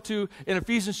where we go to in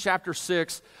Ephesians chapter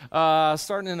 6,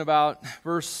 starting in about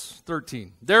verse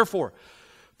 13. Therefore,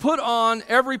 put on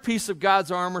every piece of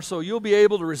God's armor so you'll be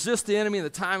able to resist the enemy in the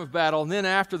time of battle, and then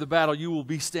after the battle you will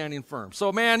be standing firm.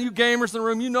 So man, you gamers in the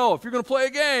room, you know if you're going to play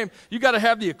a game, you got to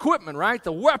have the equipment, right?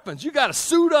 The weapons. You got to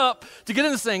suit up to get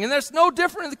in this thing. And that's no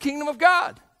different in the kingdom of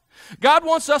God. God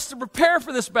wants us to prepare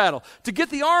for this battle, to get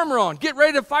the armor on, get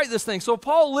ready to fight this thing. So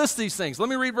Paul lists these things. Let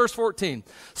me read verse 14.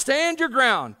 Stand your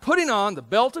ground, putting on the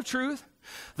belt of truth,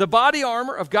 the body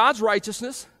armor of God's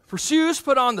righteousness. For shoes,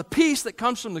 put on the peace that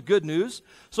comes from the good news,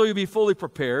 so you'll be fully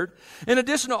prepared. In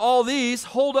addition to all these,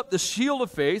 hold up the shield of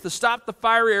faith to stop the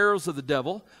fiery arrows of the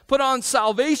devil. Put on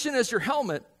salvation as your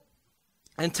helmet,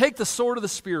 and take the sword of the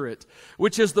Spirit,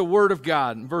 which is the word of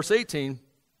God. In verse 18,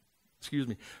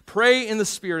 pray in the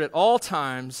Spirit at all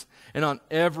times and on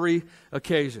every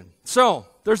occasion. So,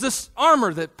 there's this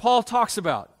armor that Paul talks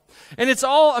about, and it's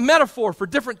all a metaphor for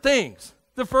different things.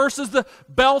 The first is the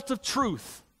belt of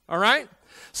truth, all right?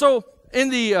 So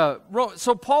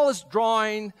Paul is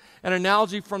drawing an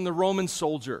analogy from the Roman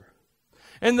soldier.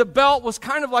 And the belt was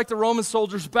kind of like the Roman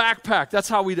soldier's backpack. That's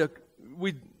how we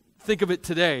think of it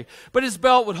today. But his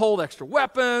belt would hold extra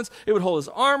weapons. It would hold his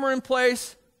armor in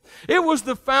place. It was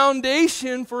the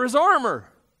foundation for his armor.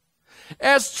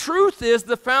 As truth is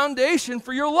the foundation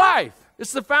for your life.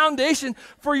 It's the foundation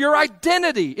for your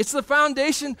identity. It's the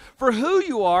foundation for who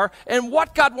you are and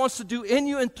what God wants to do in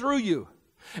you and through you.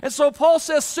 And so Paul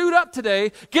says, suit up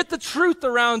today, get the truth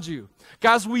around you.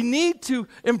 Guys, we need to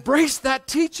embrace that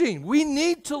teaching. We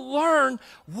need to learn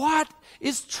what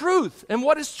is truth and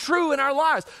what is true in our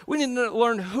lives. We need to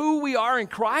learn who we are in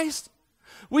Christ.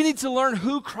 We need to learn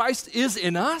who Christ is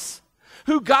in us,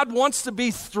 who God wants to be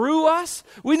through us.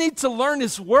 We need to learn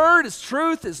His Word, His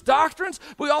truth, His doctrines.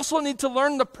 We also need to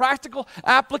learn the practical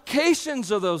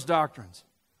applications of those doctrines.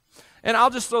 And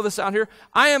I'll just throw this out here.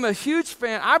 I am a huge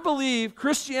fan. I believe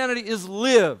Christianity is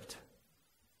lived,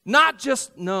 not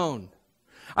just known.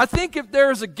 I think if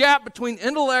there is a gap between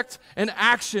intellect and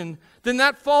action, then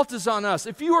that fault is on us.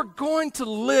 If you are going to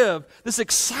live this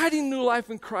exciting new life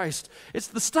in Christ, it's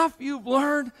the stuff you've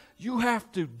learned you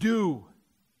have to do.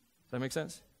 Does that make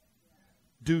sense?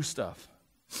 Do stuff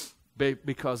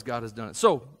because God has done it.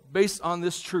 So, based on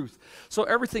this truth. So,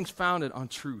 everything's founded on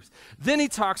truth. Then he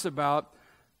talks about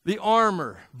the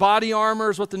armor. Body armor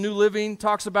is what the New Living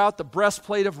talks about. The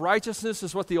breastplate of righteousness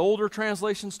is what the older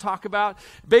translations talk about.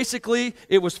 Basically,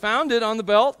 it was founded on the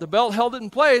belt. The belt held it in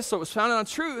place, so it was founded on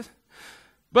truth.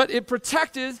 But it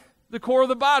protected the core of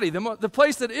the body, the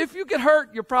place that if you get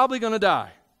hurt, you're probably going to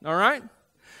die. All right?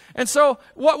 And so,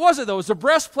 what was it, though? It was a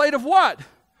breastplate of what?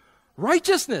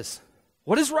 Righteousness.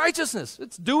 What is righteousness?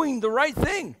 It's doing the right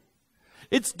thing.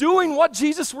 It's doing what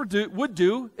Jesus would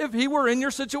do if he were in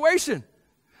your situation.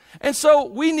 And so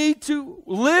we need to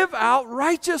live out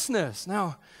righteousness.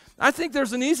 Now, I think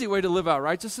there's an easy way to live out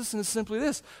righteousness, and it's simply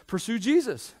this: pursue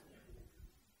Jesus.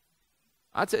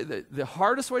 I'd say the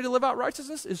hardest way to live out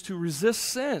righteousness is to resist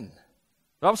sin.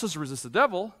 The Bible says to resist the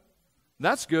devil.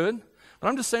 That's good. But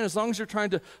I'm just saying, as long as you're trying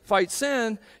to fight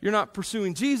sin, you're not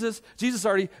pursuing Jesus. Jesus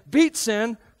already beat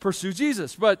sin. Pursue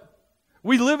Jesus. But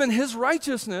we live in his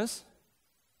righteousness.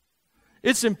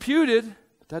 It's imputed,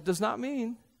 but that does not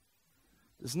mean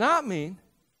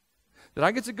that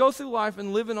I get to go through life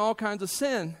and live in all kinds of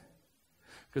sin,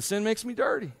 Because sin makes me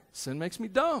dirty. Sin makes me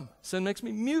dumb. Sin makes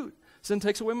me mute. Sin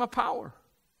takes away my power.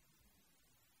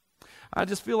 I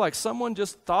just feel like someone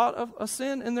just thought of a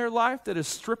sin in their life that is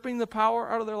stripping the power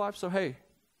out of their life. So, hey,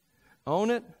 own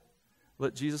it.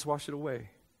 Let Jesus wash it away.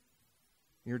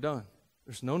 You're done.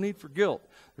 There's no need for guilt.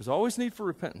 There's always need for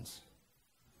repentance.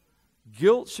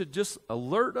 Guilt should just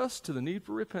alert us to the need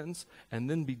for repentance and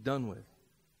then be done with.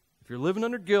 If you're living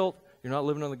under guilt, you're not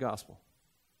living under the gospel.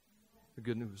 The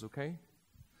good news, okay?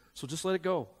 So just let it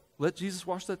go. Let Jesus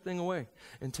wash that thing away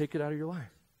and take it out of your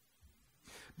life.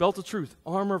 Belt of truth,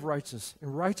 armor of righteousness.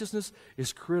 And righteousness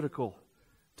is critical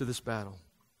to this battle.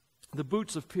 The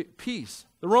boots of peace.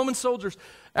 The Roman soldiers,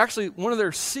 actually, one of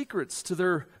their secrets to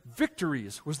their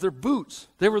victories was their boots.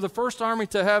 They were the first army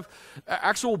to have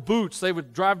actual boots. They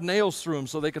would drive nails through them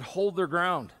so they could hold their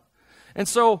ground. And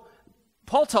so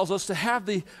Paul tells us to have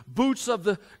the boots of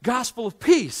the gospel of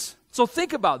peace. So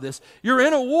think about this. You're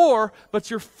in a war, but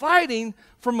you're fighting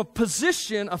from a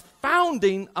position of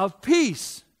founding of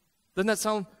peace. Doesn't that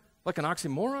sound like an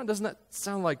oxymoron? Doesn't that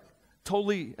sound like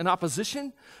totally in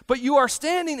opposition? But you are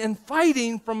standing and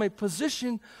fighting from a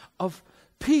position of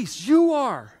peace. You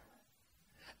are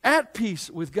at peace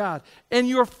with God. And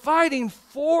you're fighting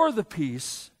for the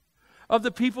peace of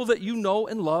the people that you know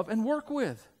and love and work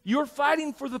with. You're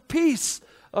fighting for the peace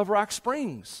of Rock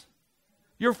Springs.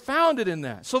 You're founded in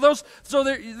that. So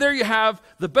there you have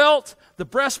the belt, the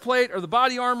breastplate, or the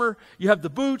body armor. You have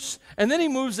the boots. And then he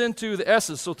moves into the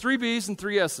S's. So 3 B's and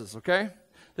 3 S's, okay?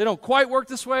 They don't quite work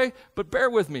this way, but bear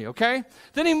with me, okay?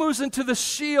 Then he moves into the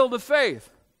shield of faith.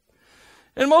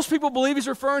 And most people believe he's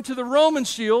referring to the Roman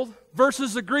shield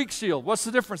versus the Greek shield. What's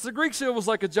the difference? The Greek shield was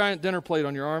like a giant dinner plate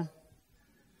on your arm.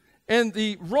 And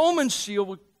the Roman shield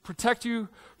would protect you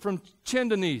from chin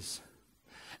to knees.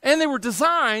 And they were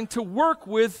designed to work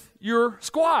with your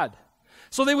squad.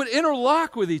 So they would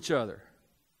interlock with each other.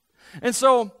 And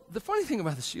so the funny thing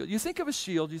about the shield, you think of a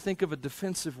shield, you think of a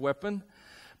defensive weapon,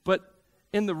 but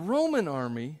in the Roman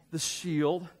army, the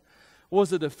shield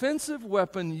was a defensive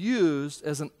weapon used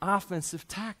as an offensive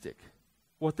tactic.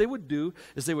 What they would do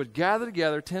is they would gather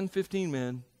together 10, 15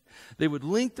 men, they would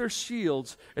link their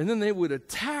shields, and then they would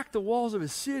attack the walls of a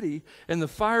city, and the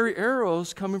fiery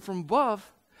arrows coming from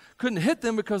above couldn't hit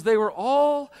them because they were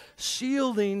all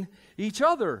shielding each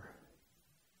other.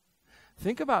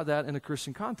 Think about that in a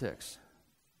Christian context.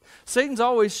 Satan's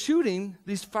always shooting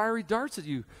these fiery darts at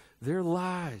you. They're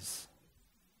lies.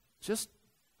 Just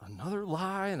another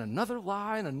lie and another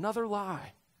lie and another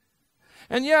lie.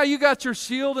 And yeah, you got your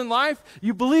shield in life.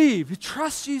 You believe. You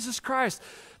trust Jesus Christ.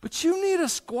 But you need a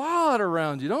squad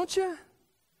around you, don't you?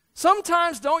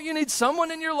 Sometimes don't you need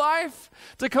someone in your life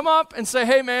to come up and say,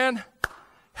 hey man,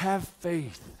 have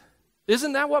faith.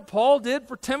 Isn't that what Paul did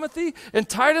for Timothy and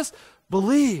Titus?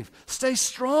 Believe. Stay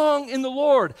strong in the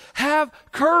Lord. Have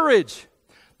courage.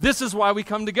 This is why we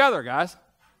come together, guys.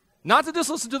 Not to just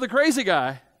listen to the crazy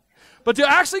guy, but to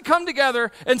actually come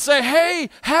together and say, hey,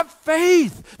 have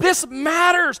faith. This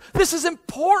matters. This is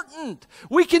important.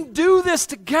 We can do this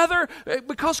together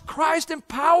because Christ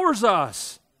empowers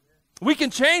us. We can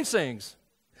change things.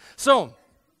 So,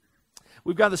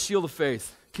 we've got the shield of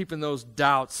faith, keeping those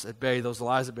doubts at bay, those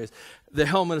lies at bay. The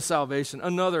helmet of salvation,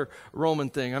 another Roman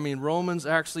thing. I mean, Romans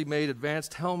actually made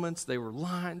advanced helmets. They were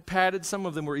lined, padded. Some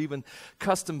of them were even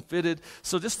custom fitted.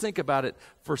 So just think about it.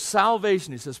 For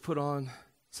salvation, he says, put on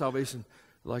salvation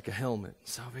like a helmet.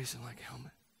 Salvation like a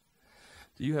helmet.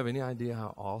 Do you have any idea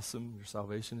how awesome your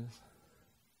salvation is?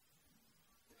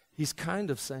 He's kind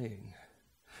of saying,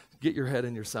 get your head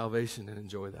in your salvation and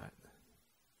enjoy that.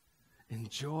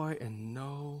 Enjoy and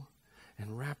know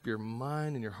and wrap your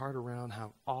mind and your heart around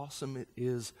how awesome it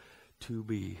is to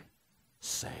be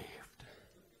saved.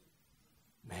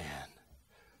 Man,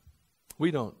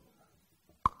 we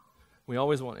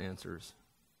always want answers.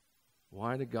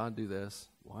 Why did God do this?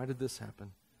 Why did this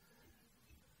happen?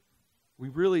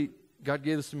 God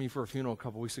gave this to me for a funeral a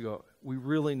couple weeks ago. We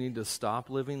really need to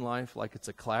stop living life like it's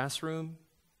a classroom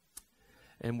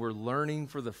and we're learning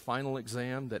for the final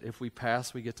exam that if we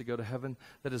pass, we get to go to heaven.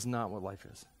 That is not what life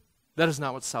is. That is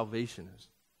not what salvation is.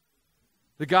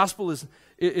 The gospel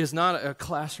is not a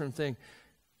classroom thing.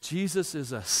 Jesus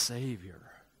is a Savior.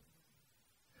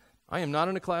 I am not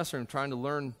in a classroom trying to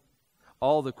learn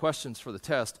all the questions for the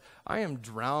test. I am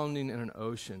drowning in an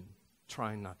ocean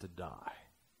trying not to die.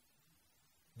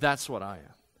 That's what I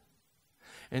am.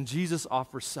 And Jesus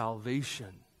offers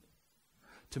salvation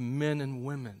to men and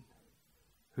women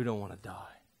who don't want to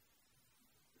die.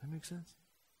 Does that make sense?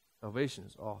 Salvation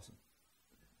is awesome.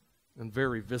 And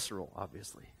very visceral,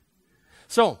 obviously.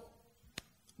 So,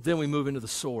 then we move into the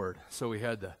sword. So we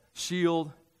had the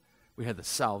shield, We had the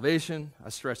salvation. I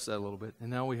stretched that a little bit.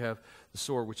 And now we have the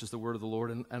sword, which is the word of the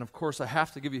Lord. And of course, I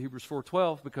have to give you Hebrews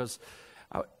 4:12 because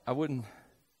I wouldn't.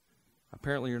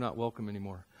 Apparently, you're not welcome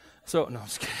anymore. So, no, I'm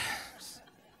just kidding.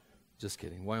 Just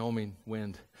kidding. Wyoming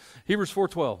wind. Hebrews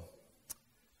 4:12.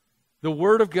 The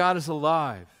word of God is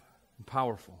alive and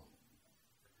powerful.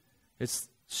 It's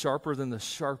sharper than the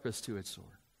sharpest two-edged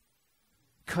sword,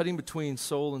 cutting between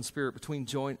soul and spirit, between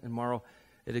joint and marrow.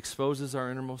 It exposes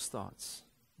our innermost thoughts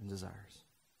and desires.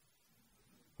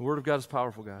 The word of God is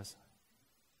powerful, guys.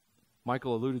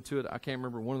 Michael alluded to it. I can't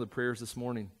remember, one of the prayers this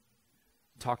morning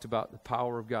talked about the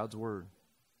power of God's word.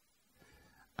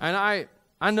 And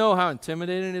I know how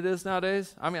intimidating it is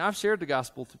nowadays. I mean, I've shared the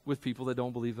gospel with people that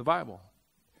don't believe the Bible.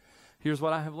 Here's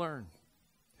what I have learned.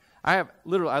 I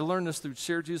learned this through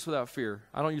Share Jesus Without Fear.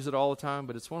 I don't use it all the time,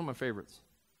 but it's one of my favorites.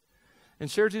 And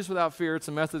Share Jesus Without Fear, it's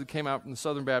a method that came out from the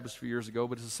Southern Baptists a few years ago,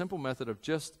 but it's a simple method of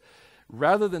just,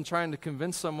 rather than trying to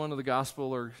convince someone of the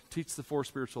gospel or teach the 4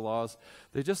 spiritual laws,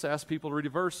 they just ask people to read a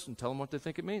verse and tell them what they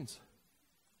think it means.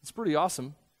 It's pretty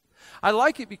awesome. I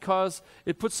like it because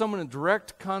it puts someone in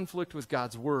direct conflict with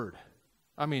God's word.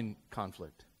 I mean,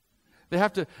 conflict. They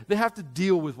have to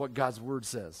deal with what God's word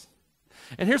says.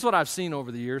 And here's what I've seen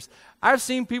over the years. I've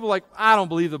seen people like, I don't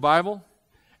believe the Bible.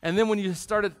 And then when you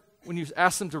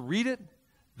ask them to read it,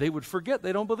 they would forget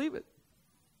they don't believe it.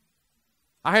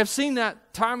 I have seen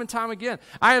that time and time again.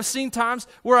 I have seen times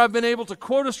where I've been able to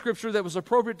quote a scripture that was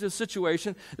appropriate to the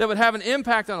situation that would have an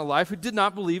impact on a life who did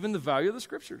not believe in the value of the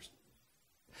scriptures.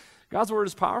 God's word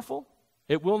is powerful.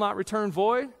 It will not return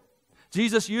void.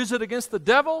 Jesus used it against the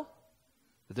devil.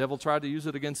 The devil tried to use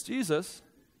it against Jesus,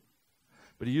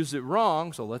 but he used it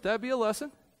wrong, so let that be a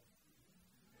lesson.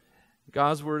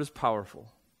 God's word is powerful,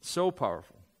 so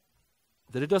powerful,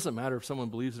 that it doesn't matter if someone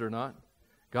believes it or not.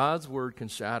 God's word can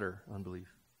shatter unbelief.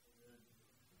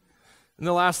 And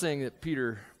the last thing that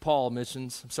Paul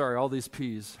mentions, all these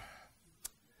P's,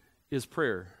 is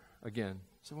prayer again.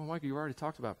 So, well, Michael, you already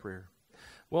talked about prayer.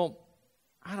 Well,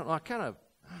 I don't know,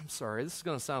 I'm sorry, this is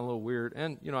going to sound a little weird.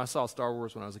 And, I saw Star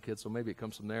Wars when I was a kid, so maybe it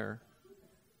comes from there.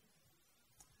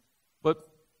 But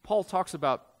Paul talks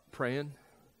about praying.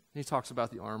 He talks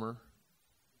about the armor,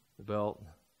 the belt,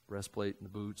 breastplate, and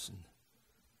the boots, and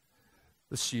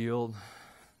the shield,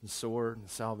 the sword, and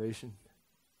the salvation.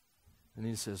 And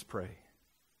he says, pray.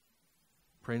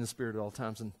 Pray in the Spirit at all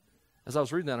times. And as I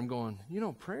was reading that, I'm going,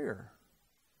 prayer,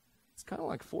 it's kind of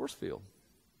like a force field.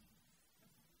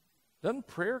 Doesn't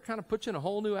prayer kind of put you in a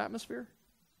whole new atmosphere?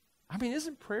 I mean,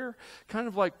 isn't prayer kind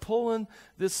of like pulling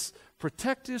this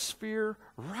protective sphere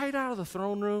right out of the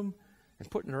throne room and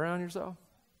putting it around yourself?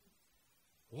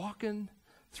 Walking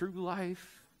through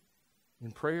life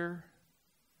in prayer.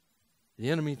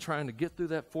 The enemy trying to get through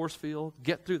that force field,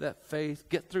 get through that faith,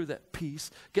 get through that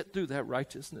peace, get through that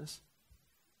righteousness.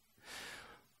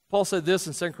 Paul said this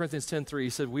in 2 Corinthians 10:3. He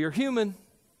said, we are human,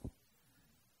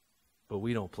 but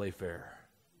we don't play fair.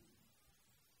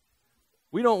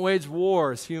 We don't wage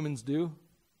war as humans do.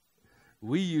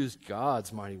 We use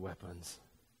God's mighty weapons,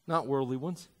 not worldly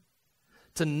ones,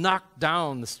 to knock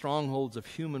down the strongholds of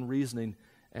human reasoning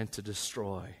and to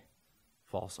destroy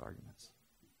false arguments.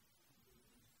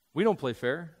 We don't play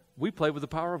fair. We play with the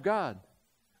power of God.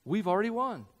 We've already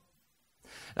won.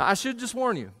 Now, I should just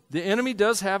warn you, the enemy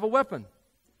does have a weapon.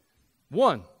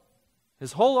 One.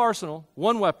 His whole arsenal,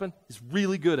 one weapon, he's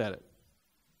really good at it.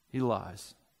 He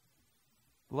lies.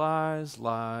 Lies,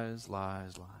 lies,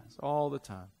 lies, lies, all the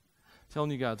time.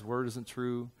 Telling you God's word isn't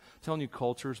true. Telling you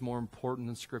culture is more important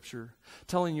than Scripture.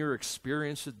 Telling your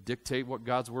experience should dictate what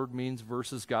God's word means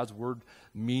versus God's word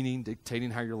meaning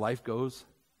dictating how your life goes.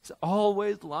 He's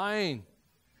always lying.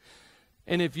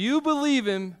 And if you believe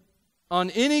him, on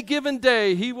any given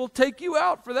day, he will take you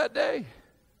out for that day.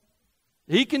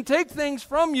 He can take things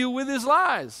from you with his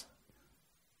lies.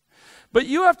 But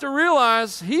you have to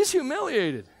realize he's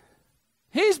humiliated.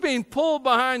 He's being pulled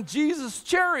behind Jesus'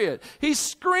 chariot. He's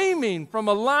screaming from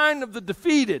a line of the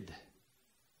defeated.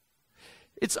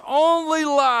 It's only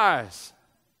lies.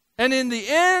 And in the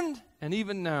end, and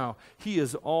even now, he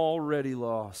is already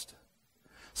lost.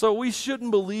 So we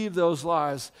shouldn't believe those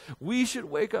lies. We should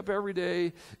wake up every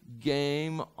day,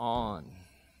 game on.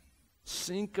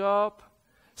 Sync up,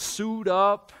 suit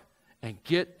up, and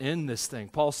get in this thing.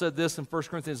 Paul said this in 1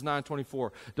 Corinthians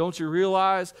 9:24. Don't you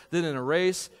realize that in a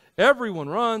race, everyone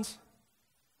runs,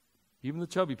 even the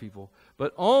chubby people,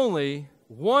 but only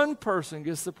one person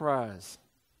gets the prize.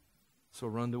 So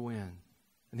run to win.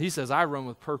 And he says, I run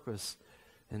with purpose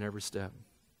in every step.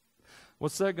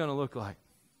 What's that going to look like?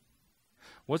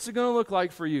 What's it going to look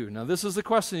like for you? Now, this is the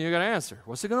question you're going to answer.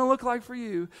 What's it going to look like for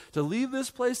you to leave this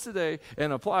place today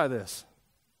and apply this?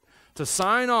 to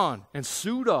sign on and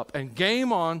suit up and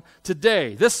game on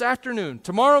today, this afternoon,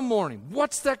 tomorrow morning,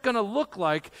 what's that going to look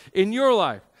like in your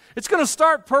life? It's going to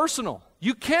start personal.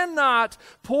 You cannot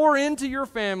pour into your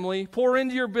family, pour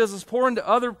into your business, pour into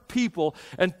other people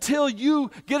until you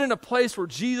get in a place where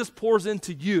Jesus pours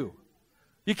into you.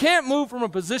 You can't move from a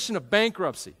position of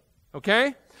bankruptcy,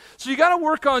 okay? So you got to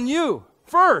work on you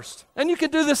first. And you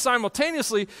can do this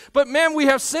simultaneously, but man, we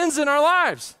have sins in our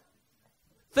lives.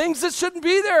 Things that shouldn't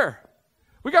be there.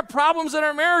 We got problems in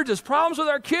our marriages, problems with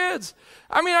our kids.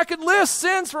 I mean, I could list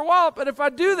sins for a while, but if I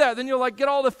do that, then you'll get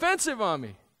all defensive on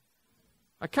me.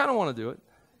 I kind of want to do it.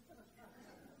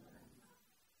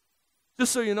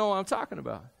 Just so you know what I'm talking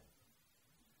about.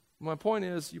 My point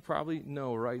is, you probably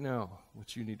know right now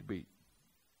what you need to beat.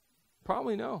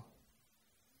 Probably know.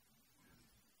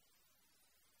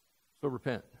 So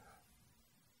repent.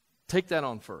 Take that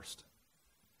on first.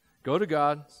 Go to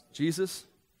God. Jesus,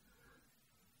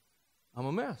 I'm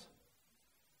a mess.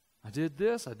 I did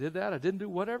this, I did that, I didn't do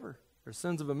whatever. There's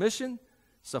sins of omission,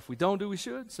 stuff we don't do we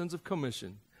should, sins of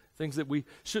commission, things that we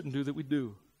shouldn't do that we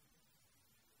do.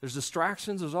 There's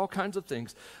distractions, there's all kinds of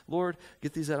things. Lord,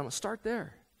 get these out. I'm going to start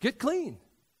there. Get clean.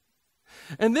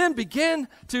 And then begin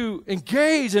to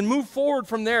engage and move forward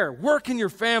from there. Work in your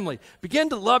family. Begin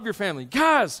to love your family.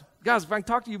 Guys, if I can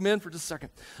talk to you men for just a second.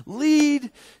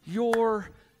 Lead your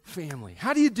family.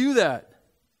 How do you do that?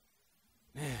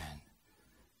 Man,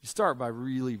 you start by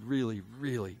really, really,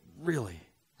 really, really,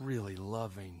 really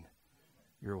loving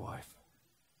your wife.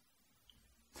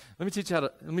 Let me tell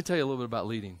you a little bit about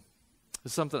leading.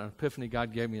 It's something, an epiphany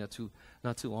God gave me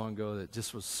not too long ago that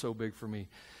just was so big for me.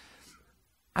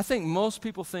 I think most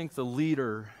people think the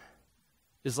leader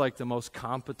is like the most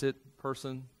competent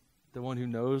person, the one who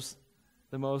knows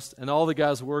the most. And all the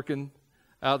guys working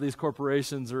out these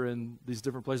corporations or in these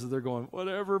different places, they're going,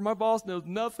 whatever, my boss knows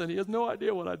nothing. He has no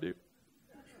idea what I do.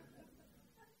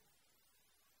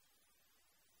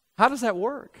 How does that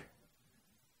work?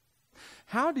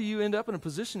 How do you end up in a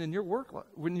position in your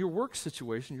work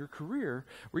situation, your career,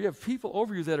 where you have people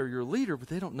over you that are your leader, but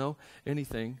they don't know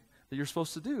anything that you're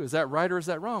supposed to do? Is that right or is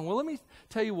that wrong? Well, let me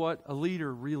tell you what a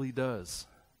leader really does.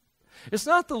 It's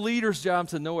not the leader's job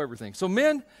to know everything. So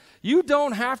men, you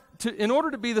don't have to, in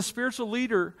order to be the spiritual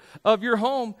leader of your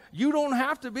home, you don't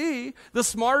have to be the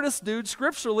smartest dude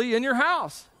scripturally in your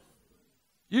house.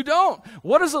 You don't.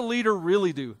 What does a leader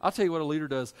really do? I'll tell you what a leader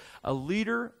does. A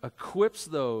leader equips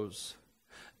those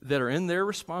that are in their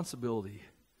responsibility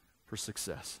for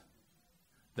success.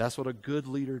 That's what a good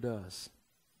leader does.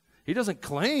 He doesn't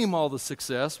claim all the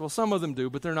success. Well, some of them do,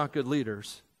 but they're not good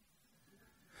leaders.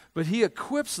 But he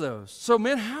equips those. So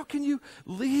men, how can you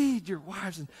lead your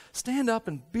wives and stand up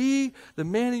and be the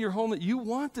man in your home that you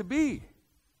want to be?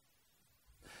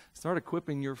 Start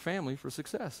equipping your family for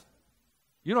success.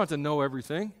 You don't have to know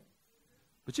everything,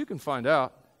 but you can find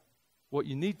out what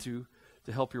you need to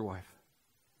help your wife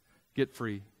get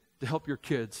free, to help your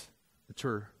kids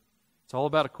mature. It's all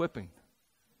about equipping,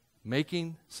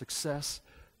 making success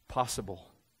possible.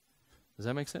 Does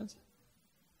that make sense?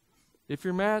 If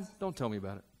you're mad, don't tell me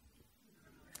about it.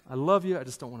 I love you, I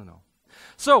just don't want to know.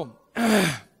 So,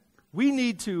 we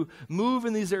need to move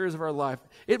in these areas of our life.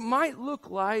 It might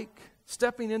look like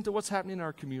stepping into what's happening in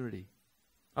our community.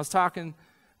 I was talking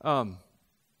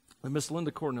with Miss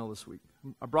Linda Cornell this week.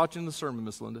 I brought you in the sermon,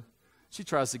 Miss Linda. She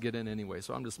tries to get in anyway,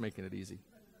 so I'm just making it easy.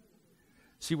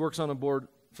 She works on a board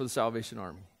for the Salvation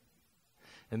Army.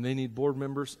 And they need board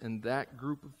members, and that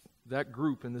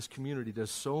group in this community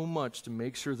does so much to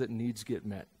make sure that needs get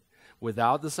met.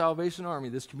 Without the Salvation Army,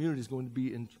 this community is going to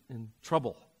be in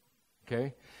trouble,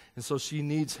 okay? And so she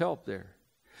needs help there.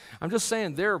 I'm just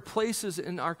saying there are places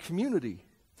in our community.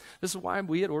 This is why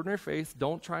we at Ordinary Faith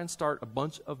don't try and start a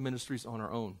bunch of ministries on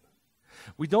our own.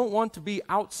 We don't want to be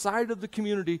outside of the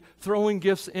community throwing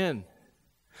gifts in.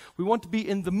 We want to be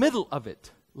in the middle of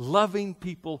it, loving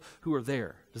people who are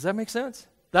there. Does that make sense?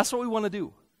 That's what we want to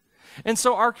do. And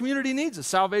so our community needs us.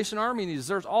 Salvation Army needs us.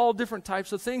 There's all different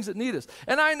types of things that need us.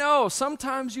 And I know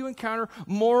sometimes you encounter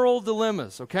moral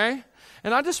dilemmas, okay?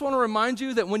 And I just want to remind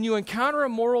you that when you encounter a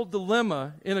moral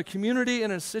dilemma in a community,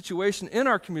 in a situation in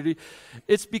our community,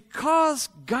 it's because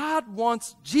God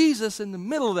wants Jesus in the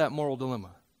middle of that moral dilemma.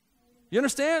 You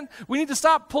understand? We need to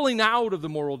stop pulling out of the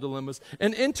moral dilemmas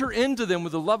and enter into them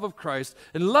with the love of Christ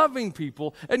and loving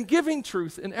people and giving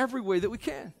truth in every way that we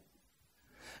can.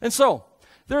 And so,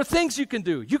 there are things you can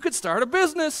do. You could start a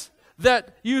business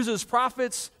that uses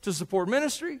profits to support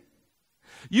ministry.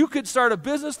 You could start a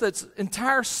business that's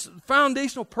entire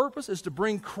foundational purpose is to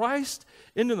bring Christ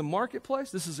into the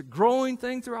marketplace. This is a growing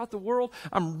thing throughout the world.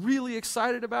 I'm really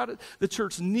excited about it. The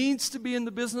church needs to be in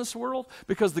the business world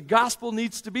because the gospel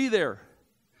needs to be there.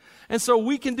 And so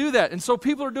we can do that. And so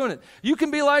people are doing it. You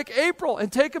can be like April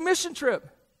and take a mission trip.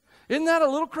 Isn't that a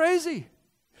little crazy?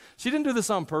 She didn't do this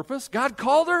on purpose. God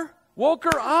called her, woke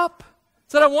her up,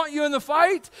 said, I want you in the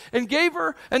fight, and gave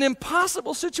her an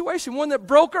impossible situation, one that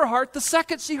broke her heart the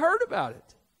second she heard about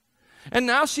it. And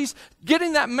now she's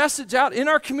getting that message out in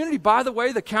our community. By the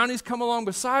way, the county's come along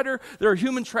beside her. There are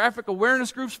human traffic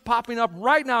awareness groups popping up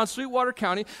right now in Sweetwater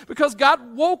County because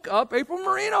God woke up April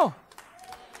Marino.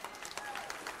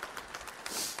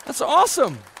 That's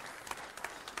awesome.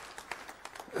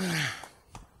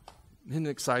 Isn't it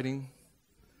exciting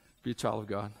to be a child of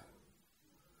God?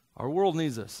 Our world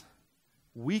needs us.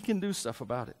 We can do stuff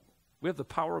about it. We have the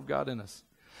power of God in us.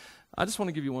 I just want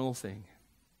to give you one little thing.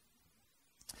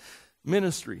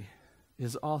 Ministry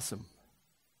is awesome,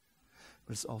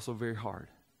 but it's also very hard.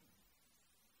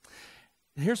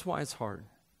 And here's why it's hard.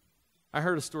 I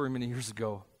heard a story many years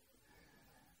ago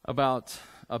about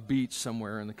a beach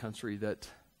somewhere in the country that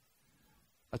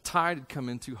a tide had come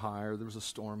in too high, or there was a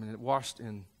storm, and it washed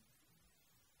in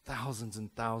thousands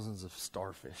and thousands of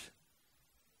starfish.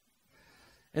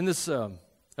 And this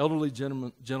elderly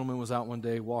gentleman was out one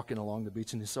day walking along the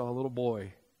beach, and he saw a little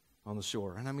boy on the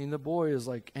shore. And I mean, the boy is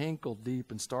like ankle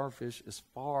deep in starfish as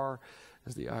far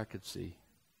as the eye could see.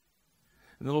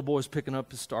 And the little boy's picking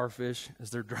up his starfish as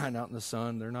they're drying out in the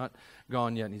sun. They're not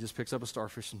gone yet, and he just picks up a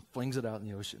starfish and flings it out in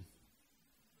the ocean.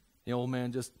 The old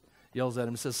man just yells at him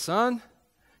and says, son,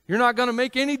 you're not going to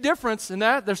make any difference in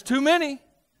that. There's too many.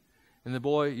 And the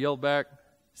boy yelled back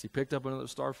as he picked up another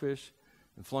starfish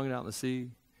and flung it out in the sea.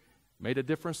 Made a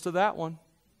difference to that one.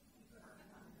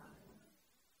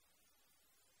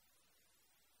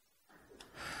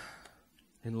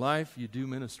 In life, you do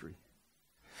ministry.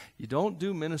 You don't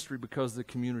do ministry because the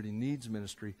community needs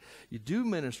ministry. You do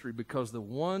ministry because the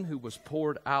one who was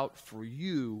poured out for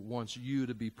you wants you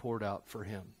to be poured out for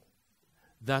him.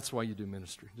 That's why you do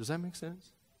ministry. Does that make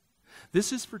sense?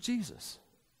 This is for Jesus.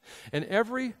 And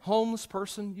every homeless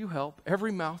person you help,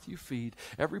 every mouth you feed,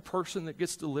 every person that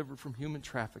gets delivered from human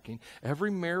trafficking,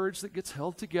 every marriage that gets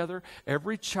held together,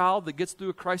 every child that gets through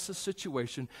a crisis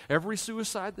situation, every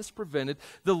suicide that's prevented,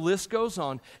 the list goes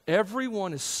on.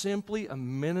 Everyone is simply a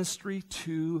ministry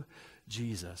to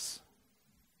Jesus.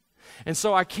 And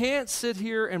so I can't sit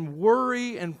here and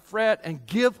worry and fret and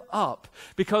give up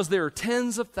because there are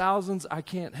tens of thousands I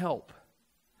can't help.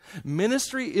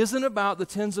 Ministry isn't about the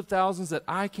tens of thousands that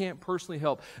I can't personally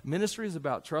help. Ministry is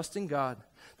about trusting God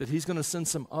that He's going to send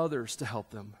some others to help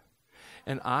them.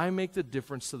 And I make the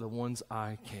difference to the ones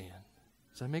I can.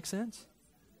 Does that make sense?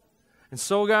 And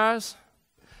so, guys,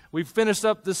 we've finished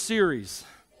up this series,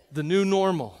 The New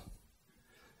Normal.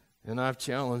 And I've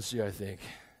challenged you, I think.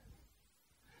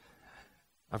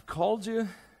 I've called you,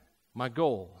 my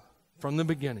goal from the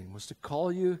beginning was to call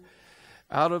you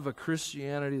out of a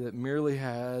Christianity that merely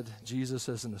had Jesus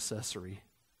as an accessory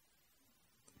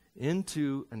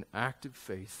into an active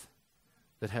faith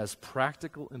that has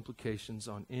practical implications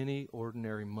on any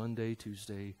ordinary Monday,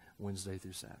 Tuesday, Wednesday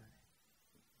through Saturday.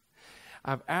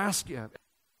 I've asked you,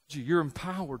 you're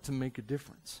empowered to make a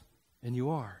difference, and you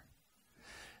are.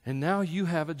 And now you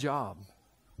have a job.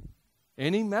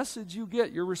 Any message you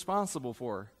get, you're responsible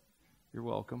for. You're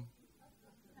welcome.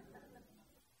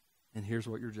 And here's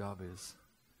what your job is.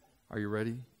 Are you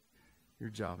ready? Your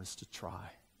job is to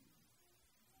try.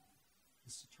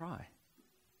 It's to try.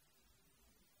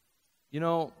 You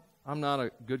know, I'm not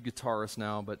a good guitarist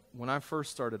now, but when I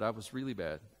first started, I was really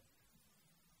bad.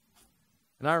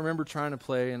 And I remember trying to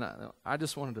play, and I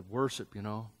just wanted to worship, you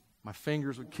know. My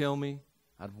fingers would kill me.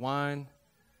 I'd whine.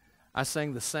 I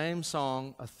sang the same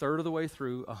song a third of the way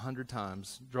through 100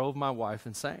 times. Drove my wife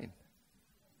insane.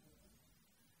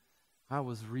 I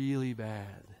was really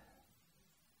bad.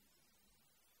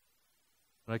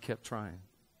 But I kept trying.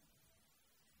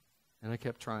 And I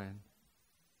kept trying.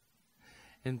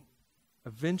 And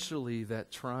eventually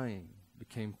that trying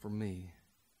became for me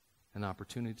an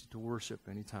opportunity to worship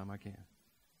anytime I can.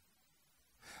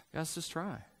 Guys, just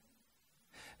try.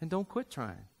 And don't quit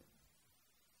trying.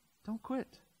 Don't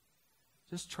quit.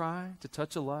 Just try to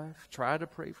touch a life. Try to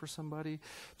pray for somebody.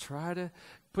 Try to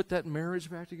put that marriage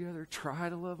back together. Try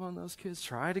to love on those kids.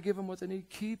 Try to give them what they need.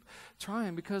 Keep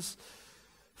trying, because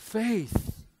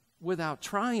faith without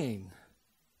trying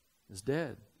is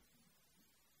dead,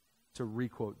 to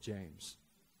requote James.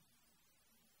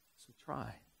 So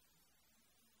try.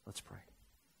 Let's pray.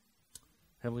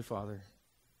 Heavenly Father,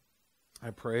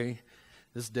 I pray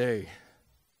this day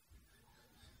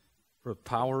for the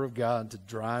power of God to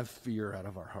drive fear out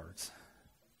of our hearts.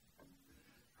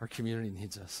 Our community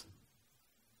needs us.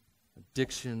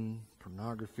 Addiction,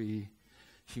 pornography,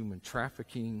 human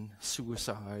trafficking,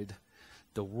 suicide,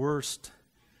 the worst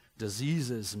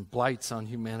diseases and blights on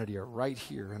humanity are right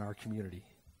here in our community.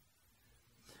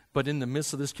 But in the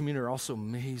midst of this community are also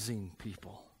amazing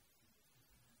people.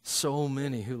 So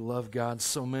many who love God,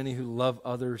 so many who love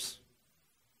others.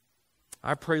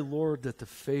 I pray, Lord, that the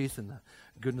faith and the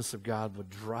goodness of God would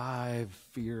drive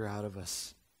fear out of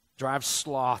us, drive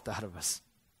sloth out of us,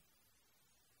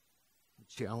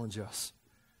 challenge us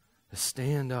to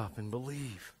stand up and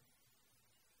believe,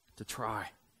 to try.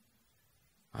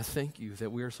 I thank you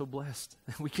that we are so blessed.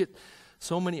 We get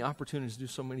so many opportunities to do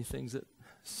so many things that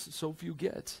so few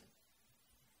get.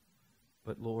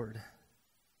 But Lord,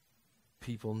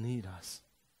 people need us.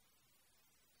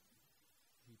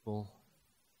 People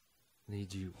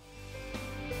need you.